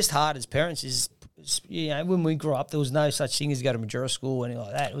 It's just hard as parents. When we grew up, there was no such thing as go to Majora school or anything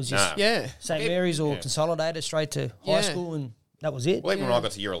like that. It was just yeah. St Mary's or consolidated straight to high Yeah. school, and that was it. Well, even when I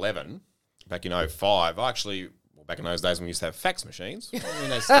got to year 11, back in 05, back in those days when we used to have fax machines, I mean,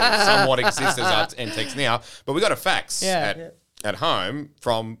 they still somewhat exist as antiques now, but we got a fax at home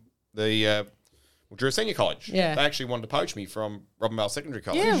from the Drew Senior College. Yeah. They actually wanted to poach me from Vale Secondary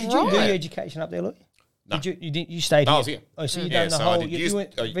College. Yeah, Did you do right. your education up there, Louie? No. You stayed No, here? I was here. Oh, so you Yeah, done the so whole... I did You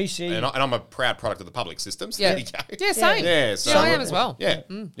went VC... and I'm a proud product of the public system, so Yeah. there you go. Yeah, same. Yeah, so I am as well. Yeah,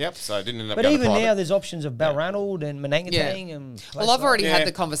 yep. So I didn't end up But going to even private. now, there's options of Balranald and Menangatang and... Well, I've already Yeah. had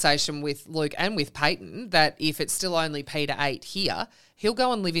the conversation with Luke and with Peyton that if it's still only P to 8 here, he'll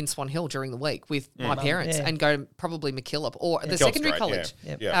go and live in Swan Hill during the week with my parents yeah. and go to probably MacKillop or the MacKillop's secondary great, college.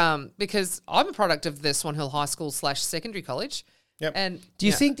 yeah. Yep. Because I'm a product of the Swan Hill High School / secondary college. Yep. And Do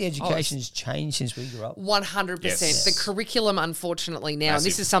you think the education's changed since we grew up? 100%. Yes. The curriculum, unfortunately, now, and this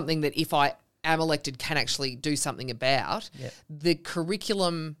Massive. is something that if I am elected can actually do something about, the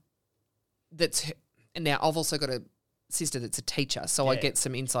curriculum that's – and now I've also got a sister that's a teacher, so I get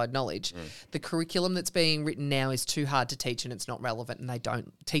some inside knowledge. The curriculum that's being written now is too hard to teach and it's not relevant,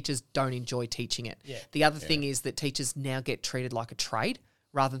 and teachers don't enjoy teaching it. Yeah. The other thing is that teachers now get treated like a trade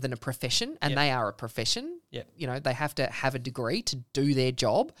rather than a profession, and they are a profession. Yep. You know, they have to have a degree to do their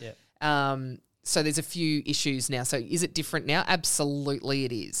job. Yep. So there's a few issues now. So is it different now? Absolutely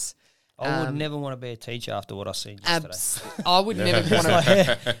it is. I would never want to be a teacher after what I seen yesterday. I would never want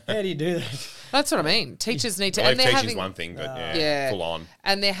to. How do you do that? That's what I mean. Teachers need to. Well, and they're teaching's having one thing, but full on.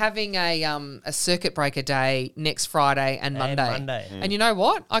 And they're having a circuit breaker day next Friday and Monday. Mm. And you know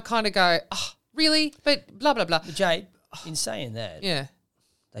what? I kind of go, oh, really? But blah blah blah. But Jade, in saying that,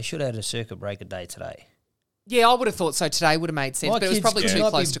 they should have had a circuit breaker day today. Yeah, I would have thought so. Today would have made sense, but it was probably too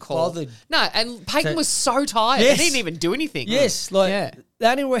close to call. Bothered. No, and Peyton was so tired. Yes. He didn't even do anything. Yes, the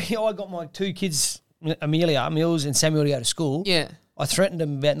only way I got my two kids, Amelia, Mills and Samuel, to go to school, I threatened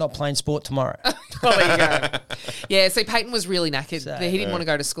them about not playing sport tomorrow. Well, there you go. Yeah, see, Peyton was really knackered. He didn't want to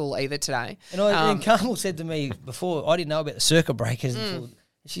go to school either today. And Carmel said to me before, I didn't know about the circuit breakers until...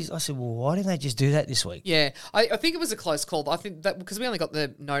 I said, well, why didn't they just do that this week? Yeah, I think it was a close call. I think that because we only got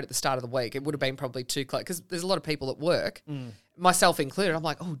the note at the start of the week, it would have been probably too close because there's a lot of people at work, myself included. I'm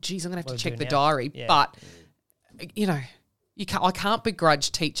like, oh, geez, I'm going to have to check the diary. Yeah. But, you know, I can't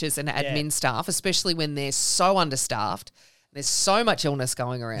begrudge teachers and admin staff, especially when they're so understaffed. There's so much illness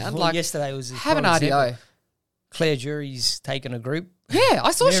going around. Well, yesterday was have an RDO. Claire Jury's taken a group. Yeah,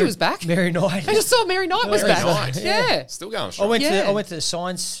 I saw she was back. Mary Knight. I just saw Mary Knight was back. Knight. Yeah. Still going strong. I went to the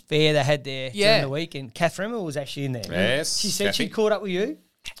science fair they had there during the week, and Catherine was actually in there. Yes. She said she caught up with you.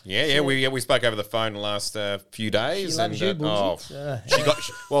 Yeah. We spoke over the phone the last few days. She loves you, she got.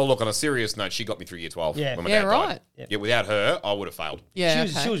 Well, look, on a serious note, she got me through year 12. Yeah. When my dad right. died. Yeah, without her, I would have failed. Yeah,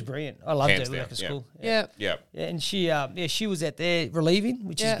 she was brilliant. I loved Hands her down, back at school. Yeah. And she was out there relieving,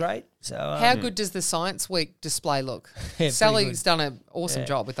 which is great. So how good does the Science Week display look? Yeah, Sally's done an awesome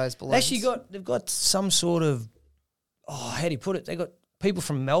job with those balloons. They've got some sort of how do you put it? They got people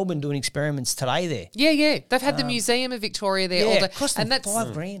from Melbourne doing experiments today there. Yeah. They've had the Museum of Victoria there all day. Cost them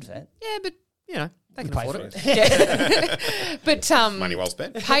 $5,000 for that. Yeah, but you know, they can pay afford for it. Yeah. But Money well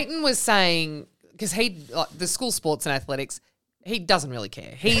spent. Peyton was saying because the school sports and athletics, he doesn't really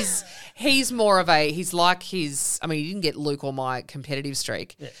care. He's more of he's like his. I mean, he didn't get Luke or my competitive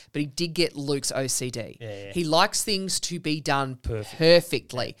streak, but he did get Luke's OCD. Yeah. He likes things to be done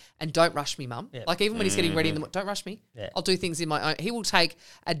perfectly, and don't rush me, Mum. Yeah. Like even when he's getting ready in the don't rush me. Yeah. I'll do things in my own. He will take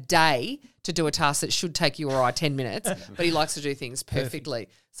a day to do a task that should take you or I 10 minutes, but he likes to do things perfectly.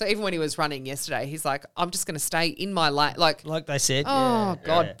 So even when he was running yesterday, he's like, I'm just going to stay in my lane, like they said. Oh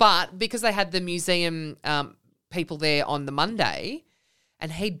God! Yeah. But because they had the museum people there on the Monday,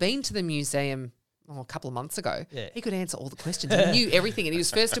 and he'd been to the museum a couple of months ago, he could answer all the questions. He knew everything, and he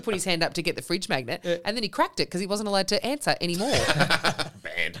was first to put his hand up to get the fridge magnet, and then he cracked it because he wasn't allowed to answer anymore.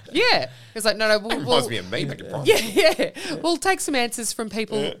 Banned. Yeah, he was like, no, Reminds me of me making problems. Yeah. We'll take some answers from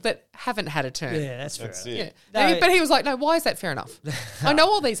people that haven't had a turn. Yeah, that's fair. That's it. Yeah. No, But he was like, no, why is that fair enough? I know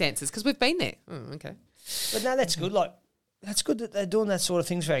all these answers because we've been there. Okay. But no, that's good. Like, that's good that they're doing that sort of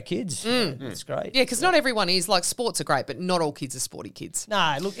things for our kids. That's great. Yeah, because not everyone is. Like, sports are great, but not all kids are sporty kids.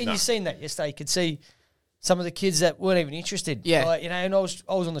 No, look, and you've seen that yesterday. You could see some of the kids that weren't even interested. Yeah. Like, and I was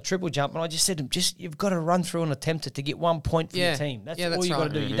on the triple jump, and I just said to them, you've got to run through and attempt it to get 1 point for your team. That's all you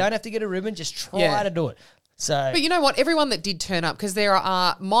got to do. You don't have to get a ribbon. Just try to do it. So, but you know what? Everyone that did turn up, because there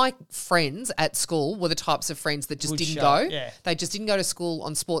are my friends at school were the types of friends that just didn't go. Yeah. They just didn't go to school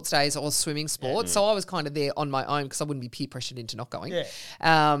on sports days or swimming sports. So I was kind of there on my own because I wouldn't be peer pressured into not going.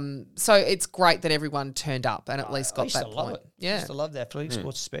 Yeah. So it's great that everyone turned up and at least got that point. Love it. Yeah. I used to love the athletic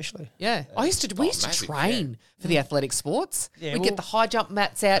sports especially. Yeah. We used to massive, train for the athletic sports. Yeah, We'd get the high jump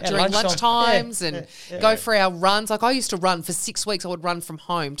mats out during lunchtime. lunchtimes and go for our runs. Like I used to run for 6 weeks. I would run from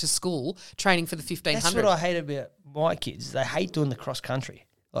home to school training for the 1500. That's what I hate about my kids. They hate doing the cross country.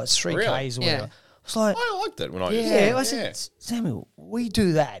 Like it's 3Ks or whatever. Yeah. It's like, I liked it when I I said, Samuel, we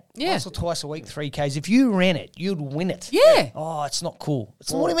do that once or twice a week, 3Ks. If you ran it, you'd win it. Yeah. Oh, it's not cool.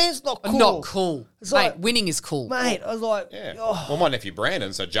 It's what do you mean it's not cool? Not cool. It's Mate, like, winning is cool. mate, I was like, Yeah. oh. Well, my nephew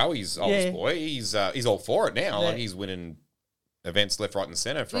Brandon, so Joey's oldest boy, he's all for it now. Yeah. Like he's winning events left, right, and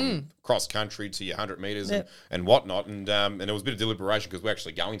centre from cross country to your 100 metres Yeah. and whatnot. And there was a bit of deliberation because we're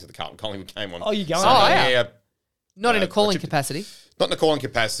actually going to the Carlton Collingwood game on. Oh, you're going? Sunday. Oh, yeah. Not in a calling trip to- capacity. Not in a calling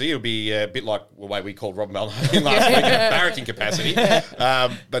capacity. It'll be a bit like the way we called Rob Malone last week in a barracking capacity.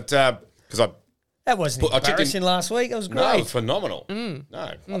 But because That wasn't I checked in- embarrassing last week. That was great. No, it's phenomenal. Mm.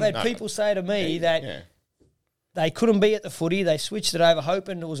 No. I've had people say to me that Yeah. they couldn't be at the footy. They switched it over,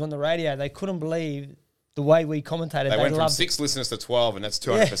 hoping it was on the radio. They couldn't believe the way we commentated. They went from loved 6 listeners to 12, and that's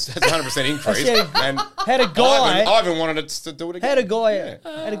 200%. That's 100% increase. Yeah. And Had a guy- Ivan wanted it to do it again. Had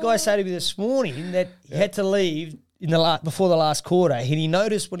a guy say to me this morning that he had to leave before the last quarter, and he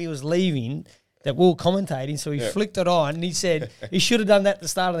noticed when he was leaving that we were commentating, so he flicked it on, and he said he should have done that at the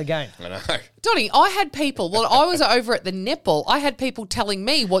start of the game. I know. Donny, I had people, well, I was over at the netball, I had people telling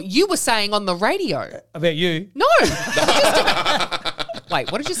me what you were saying on the radio. About you? No. Wait,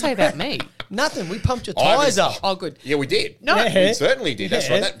 what did you say about me? Nothing. We pumped your tyres up. Oh, good. Yeah, we did. No. Yeah. We certainly did. That's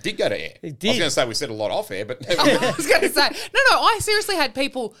Yeah. right. That did go to air. It I was did. going to say we said a lot off air, but I was going to say, no, I seriously had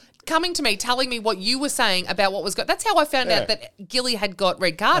people coming to me telling me what you were saying about what was got. That's how I found out that Gilly had got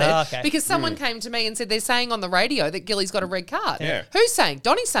red carded okay. because someone came to me and said they're saying on the radio that Gilly's got a red card. Yeah. Who's saying?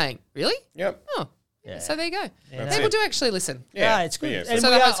 Donny's saying. Really? Yep. Oh. Yeah. So there you go. That's People it. do actually listen. Yeah. Yeah, it's good. Yeah, And so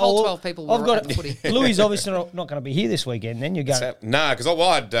we that are was whole all- 12 people were at the footy. Louie's obviously not going to be here this weekend. Then you're going. No, because I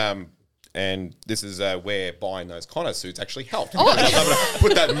lied, and this is where buying those Connor suits actually helped. I was able to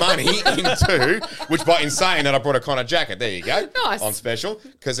put that money into, which in saying that I brought a Connor jacket, there you go, Nice. on special,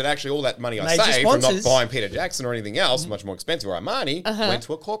 because it actually, all that money I Major saved from not sponsors. buying Peter Jackson or anything else, much more expensive, or Armani, went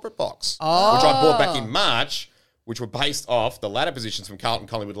to a corporate box, which I bought back in March, which were based off the ladder positions from Carlton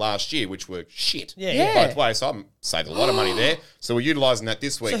Collingwood last year, which were shit. Yeah. Both ways, so I saved a lot of money there. So we're utilising that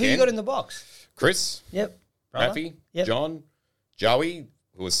this So weekend. who you got in the box? Chris, Yep. Brother? Raffy, Yep. John, Joey,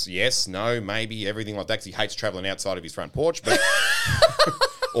 who was yes, no, maybe, everything like that, 'cause he hates travelling outside of his front porch, but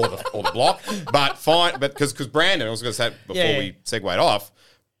or the block. But fine, but because Brandon, I was going to say before we segued off,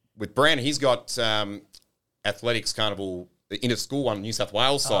 with Brandon, he's got athletics carnival, the inter-school one, New South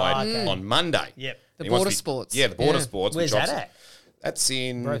Wales side on Monday. Yep. The He wants border to be- sports. Yeah, the border Yeah. sports. Where's which that obviously- at? That's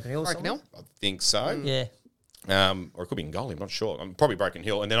in Broken Hill. Broken Hill? I think so. Yeah. Or it could be in Goldie, I'm not sure. Probably Broken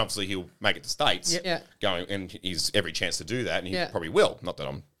Hill. And then obviously he'll make it to States. Yeah. Going, and he's every chance to do that, and he Yeah. probably will. Not that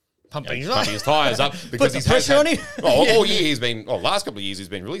I'm Pumping pumping his tyres up because the he's pressure on him. All year he's been, last couple of years he's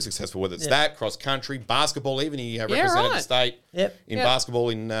been really successful, whether it's that, cross country, basketball, even he represented the right. state Yep. in Yep. basketball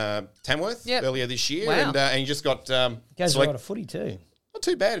in Tamworth Yep. earlier this year. Wow. And he just got Goes a select- lot of footy too. not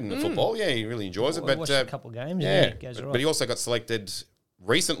too bad in the football. Yeah, he really enjoys it. I But watched a couple of games. yeah, It goes all but right. he also got selected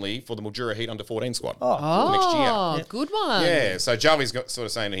recently for the Mildura Heat under 14 squad Oh. for next year. Oh, good one. Yeah, so Joey's got sort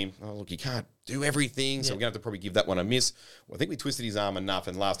of saying to him, "Oh, look, you can't do everything, so we're going to have to probably give that one a miss." Well, I think we twisted his arm enough,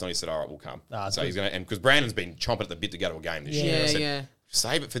 and last night he said, "All right, we'll come." So he's going to, and because Brandon's been chomping at the bit to go to a game this year, I said, Yeah.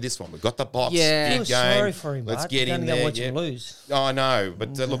 "Save it for this one. We've got the box, Yeah. big I game. was sorry for him. Let's Bart. get You're in gonna there." Watch him lose. Oh, I know,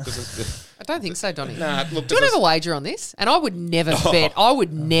 but look, there's I don't think so, Donny. look, Do you want to there's have a wager on this? And I would never bet. I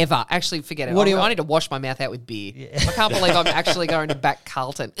would never actually forget it. What do you I want? need to wash my mouth out with beer. I can't believe I'm actually going to back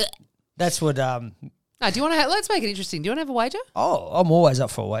Carlton. Ugh. That's what. No, do you want to? Let's make it interesting. Do you want to have a wager? I'm always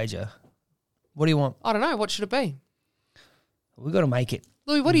up for a wager. What do you want? I don't know. What should it be? We've got to make it.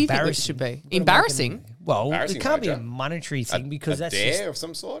 Louis, what do you think it should be? We've gotta make Embarrassing? Well, Embarrassing it can't be a wager. monetary thing because a that's dare just, of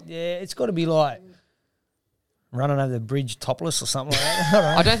some sort. yeah. It's got to be like running over the bridge topless or something like that. I don't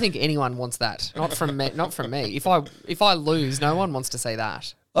know. I don't think anyone wants that. Not from me. Not from me. If I lose, no one wants to see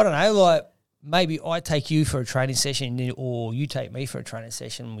that. I don't know. Like maybe I take you for a training session, or you take me for a training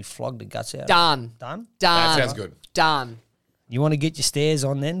session, and we flog the guts out. Done. Done. Done. That sounds good. Done. You want to get your stairs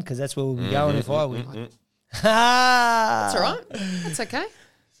on then, because that's where we'll be going if I win. That's all right. That's okay.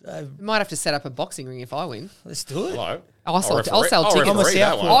 We might have to set up a boxing ring if I win. Let's do it. Hello. I'll sell referee- tickets. referee I'm a that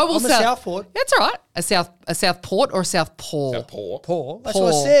Southport. one. I will I'm a sell. Southport. That's all right. A Southport or a Southpaw? Southport. Paul. That's Paul.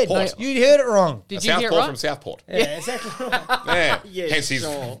 what I said. Port. You heard it wrong. Did you hear it Southport right? from Southport. Yeah, exactly right. Yeah. Hence his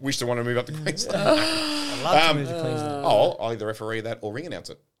wish to want to move up to Queensland. I'd love to move to Queensland. I'll either referee that or ring announce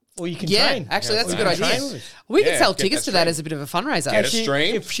it. Or you can Yeah, train. actually, that's a Yeah, good train idea. with us. We could Yeah, sell get tickets that to that streamed. as a bit of a fundraiser. Get it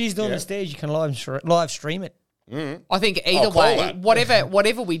streamed. If she's doing Yeah. the stairs, you can live stream it. I think either call way, that.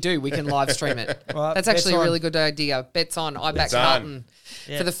 whatever we do, we can live stream it. Right, That's bets actually a on. really good idea. Bets on. I back Bets on. Carlton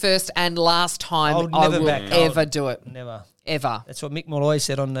for the first and last time I'll I never will back Carlton. ever do it. Never. Ever. That's what Mick Malloy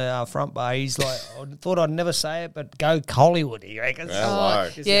said on the front bar. He's like, I thought I'd never say it, but go Hollywood, he reckons. Hello.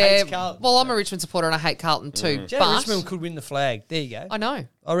 'Cause he Yeah. hates Carlton. Well, I'm a Richmond supporter and I hate Carlton too. Jared But Richmond could win the flag. There you go. I know.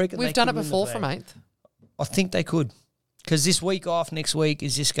 I reckon We've they done could it win the before flag. from 8th. I think they could. Because this week off, next week,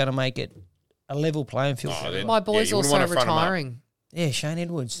 is just going to make it a level playing field. for everyone. My boy's you wouldn't also want to front 'em up. retiring. Yeah, Shane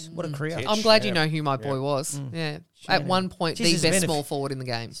Edwards. What a career. Titch. I'm glad you Yeah. know who my boy was. Yeah. At one point, Jeez, the there's been best a small forward in the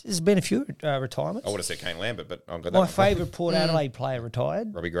game. There's been a few retirements. I would have said Kane Lambert, but I've got that My one. favourite Port Adelaide player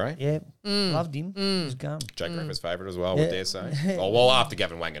retired. Robbie Gray. Yeah, loved him. He was gone. Jake Graffer's favourite as well, I would dare say. Oh, well, after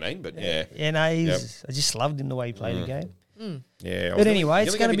Gavin Wanganeen, but yeah. Yeah, no, I just loved him the way he played the game. Yeah. But anyway,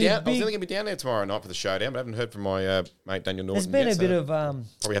 it's going to be I was big. nearly going to be down there tomorrow night for the showdown, but I haven't heard from my mate Daniel Norton. There's been yet, a bit so of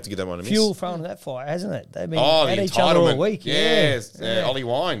probably have to give that one a miss. fuel thrown in that fire, hasn't it? They've been Oh, the at each other all entitlement. week. Yes. Ollie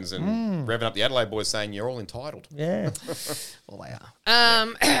Wines and revving up the Adelaide boys saying you're all entitled. Yeah. Well, they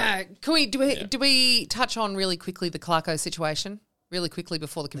are. Do we touch on really quickly the Clarko situation? Really quickly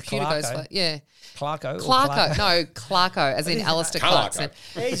before the computer goes Clarko? for Clarko. Clarko, as in Alistair Clarkson.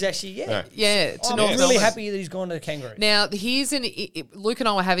 Yeah, he's actually, To I'm North really Melbourne. happy that he's gone to the Kangaroo. Now, Luke and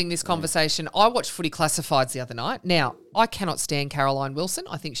I were having this conversation. I watched Footy Classifieds the other night. Now, I cannot stand Caroline Wilson.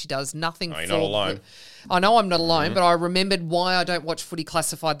 I think she does nothing. You're not alone. I know I'm not alone, but I remembered why I don't watch Footy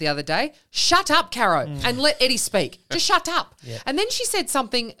Classified the other day. Shut up, Caro, and let Eddie speak. Just shut up. And then she said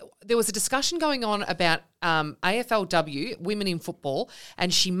something. There was a discussion going on about AFLW, women in football,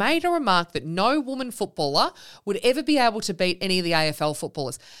 and she made a remark that no woman footballer would ever be able to beat any of the AFL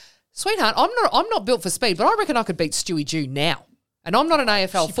footballers. Sweetheart, I'm not built for speed, but I reckon I could beat Stewie Jew now. And I'm not an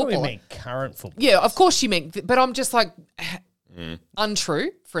AFL She footballer. probably meant current football. Yeah, of course she meant, but I'm just like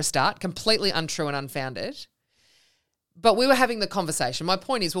untrue for a start, completely untrue and unfounded. But we were having the conversation. My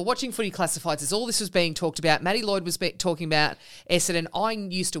point is, we're watching Footy Classifieds as all this was being talked about. Matty Lloyd was talking about Essendon. I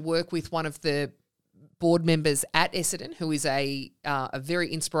used to work with one of the board members at Essendon, who is a very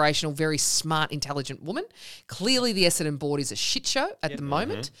inspirational, very smart, intelligent woman. Clearly, the Essendon board is a shit show at the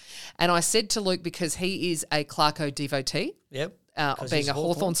moment. And I said to Luke, because he is a Clarko devotee, Yep. being a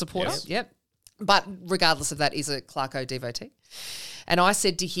Hawthorn supporter, but regardless of that, is a Clarko devotee. And I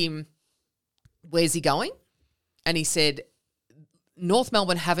said to him, where's he going? And he said, North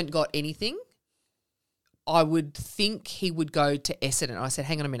Melbourne haven't got anything. I would think he would go to Essendon. I said,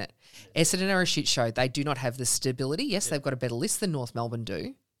 hang on a minute. Essendon are a shit show. They do not have the stability. Yes, they've got a better list than North Melbourne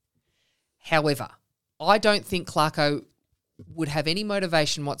do. However, I don't think Clarko would have any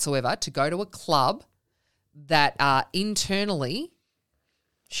motivation whatsoever to go to a club that are internally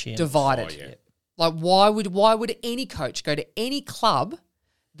divided. Oh, yeah. Like, why would any coach go to any club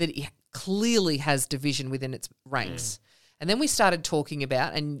that clearly has division within its ranks? And then we started talking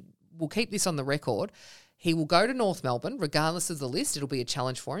about, and we'll keep this on the record, he will go to North Melbourne regardless of the list. It'll be a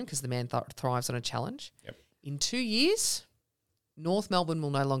challenge for him because the man thrives on a challenge. Yep. In 2 years, North Melbourne will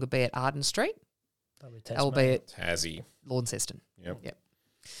no longer be at Arden Street. They'll be at Tassie. Launceston. Yep.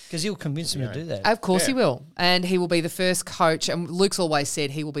 Because he'll convince him to do that. Of course he will. And he will be the first coach. And Luke's always said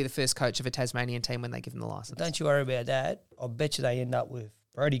he will be the first coach of a Tasmanian team when they give him the licence. Don't you worry about that. I bet you they end up with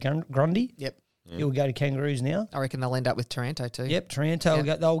Brody Grundy. Yep. He'll go to Kangaroos now. I reckon they'll end up with Taranto too. Yep, Taranto.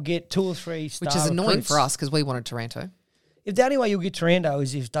 They'll get 2 or 3 star Which is annoying recruits. for us because we wanted Taranto. If the only way you'll get Taranto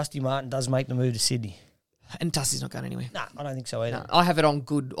is if Dusty Martin does make the move to Sydney. And Dusty's not going anywhere. No, I don't think so either. No, I have it on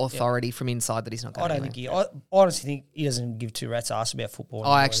good authority from inside that he's not going I don't anywhere. think I honestly think he doesn't give 2 rats ass about football.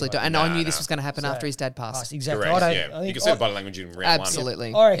 I actually don't. And I knew this no. was going to happen after his dad passed. Exactly. Correct, I yeah. think, You can see the body language in round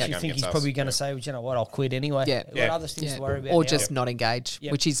Absolutely. I actually Yeah. think he's Against probably us, going to say, well, you know what, I'll quit anyway. Yeah. We've got other things to worry about Or now. just not engage,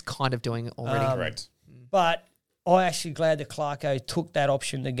 Yep. which he's kind of doing already. 1. Correct. But I'm actually glad that Clarko took that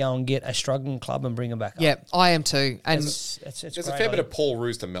option to go and get a struggling club and bring him back up. Yeah, I am too. And It's There's great. a fair bit of Paul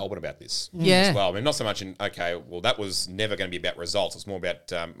Roos to Melbourne about this Yeah. as well. I mean, not so much in, that was never going to be about results. It's more about,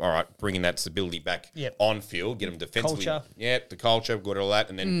 bringing that stability back on field, get them defensively. Culture. Yeah, the culture, got all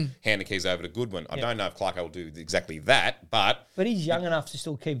that, and then hand the keys over to Goodwin. I don't know if Clarko will do exactly that, but he's young enough to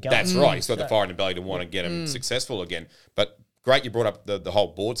still keep going. that's right. He's got the fire in the belly to want to get him successful again. But great you brought up the whole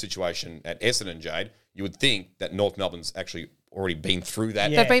board situation at Essendon, Jade. You would think that North Melbourne's actually already been through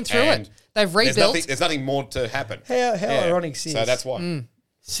that. they've been through And it. They've rebuilt. There's nothing more to happen. How ironic is So that's why.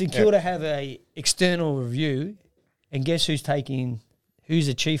 St Kilda have a external review, and guess who's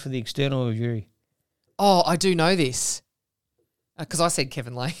the chief of the external review? Oh, I do know this. Because I said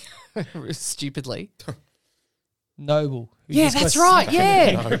Kevin Lay stupidly. Noble. who Yeah, just that's got right. stuck in Yeah.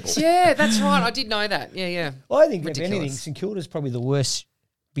 the Kangaroos. Yeah, that's right. I did know that. Yeah. I think, if Ridiculous. anything, St Kilda's probably the worst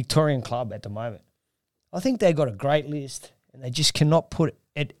Victorian club at the moment. I think they've got a great list, and they just cannot put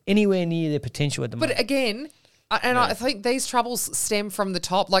it anywhere near their potential at the moment. But again, I think these troubles stem from the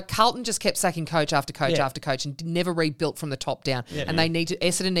top. Like Carlton just kept sacking coach after coach after coach and never rebuilt from the top down. Yeah. And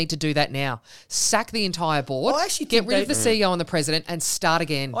Essendon need to do that now. Sack the entire board. I actually get think rid of the CEO and the president and start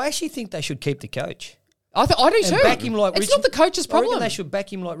again. I actually think they should keep the coach. I do And too. back him like it's Richmond. not the coach's I reckon problem. they should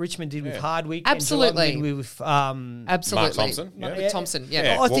back him like Richmond did with Hardwick. Absolutely. And Geelong did with Absolutely. Mark Thompson. Mark Thompson. Yeah.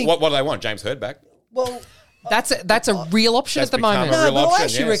 Yeah. I think- what do they want? James Hurd back? well, That's a real option at the become moment. a real no, but I option,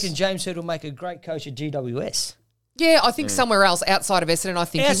 actually yes. reckon James Hurd will make a great coach at GWS. Yeah, I think somewhere else outside of Essendon, I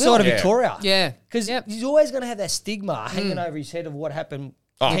think he will. Outside of Victoria. Yeah. Because he's always going to have that stigma hanging over his head of what happened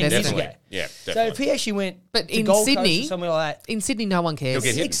Oh, Yeah, definitely. ago. Yeah, So definitely. if he actually went But to in Gold Coast Sydney- or something like that, In Sydney, no one cares.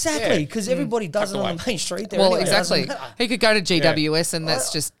 He'll get hit. exactly, Yeah. because everybody does it Tucked on away. the main street there. Well, anyway. It doesn't exactly. matter. He could go to GWS, and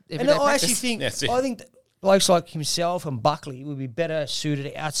that's just And everyday I actually practice. think That's it. that blokes like himself and Buckley would be better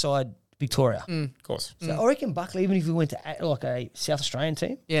suited outside Victoria. Of course. So I reckon Buckley, even if he went to like a South Australian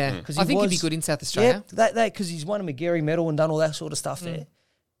team, Yeah, 'Cause I he think he'd was- be good in South Australia. yeah, because he's won a McGarry medal and done all that sort of stuff there.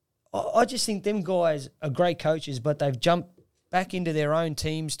 I just think them guys are great coaches, but they've jumped back into their own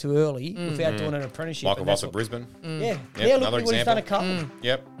teams too early without doing an apprenticeship. Michael and that's Voss at Brisbane. Yeah, Yep, yeah. Look another at what he's done a example. couple.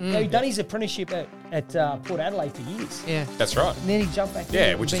 Yep. He's done his apprenticeship at Port Adelaide for years. Yeah. That's right. And then he jumped back.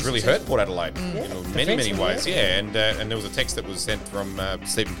 Yeah, in which and has been really successful. hurt Port Adelaide Yeah. in many, many Defensively, ways. Yeah, and there was a text that was sent from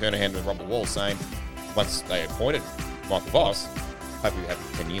Stephen Kernahan and Robert Wall saying once they appointed Michael Voss, hope we have him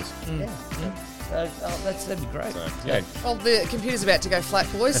for 10 years. Yeah. So, that'd be great. So, yeah. Well, the computer's about to go flat,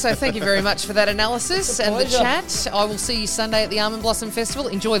 boys, so thank you very much for that analysis It's a and the pleasure. chat. I will see you Sunday at the Almond Blossom Festival.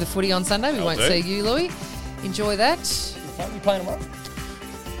 Enjoy the footy on Sunday. We Will won't do. see you, Louie. Enjoy that. You playing tomorrow?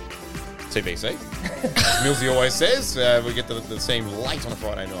 TBC. Millsy always says we get the team late on a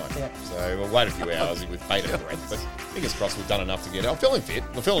Friday night. Yeah. So we'll wait a few hours with bated breath. But fingers crossed we've done enough to get it. I'm feeling fit.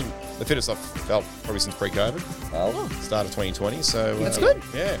 I'm feeling the fittest I've felt probably since pre-COVID. Oh, Start of 2020. So That's good.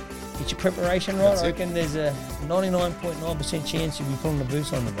 Yeah. get your preparation right. That's I it. reckon there's a 99.9% chance you'll be putting the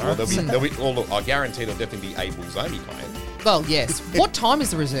boots on tomorrow. Well, well, look, I guarantee there'll definitely be a Bulls only playing. Well, yes. What time is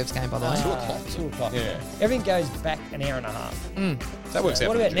the reserves game, by the way? 2 o'clock. 2 o'clock. Yeah. Everything goes back an hour and a half. That works out.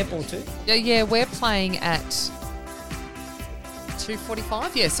 What for about the netball juniors. too? Yeah, we're playing at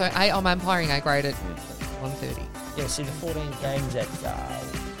 2:45. Yeah, so I'm umpiring A grade at 1:30. Yeah, see the 14 games at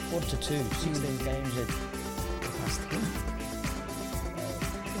 1:45, 16 games at 10.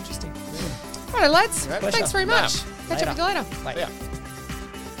 Interesting. Righto, lads. Pleasure. Thanks very much. Catch up with you later. Mate. Yeah.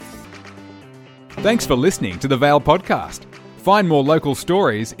 Thanks for listening to the Vale podcast. Find more local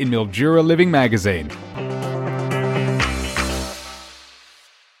stories in Mildura Living Magazine.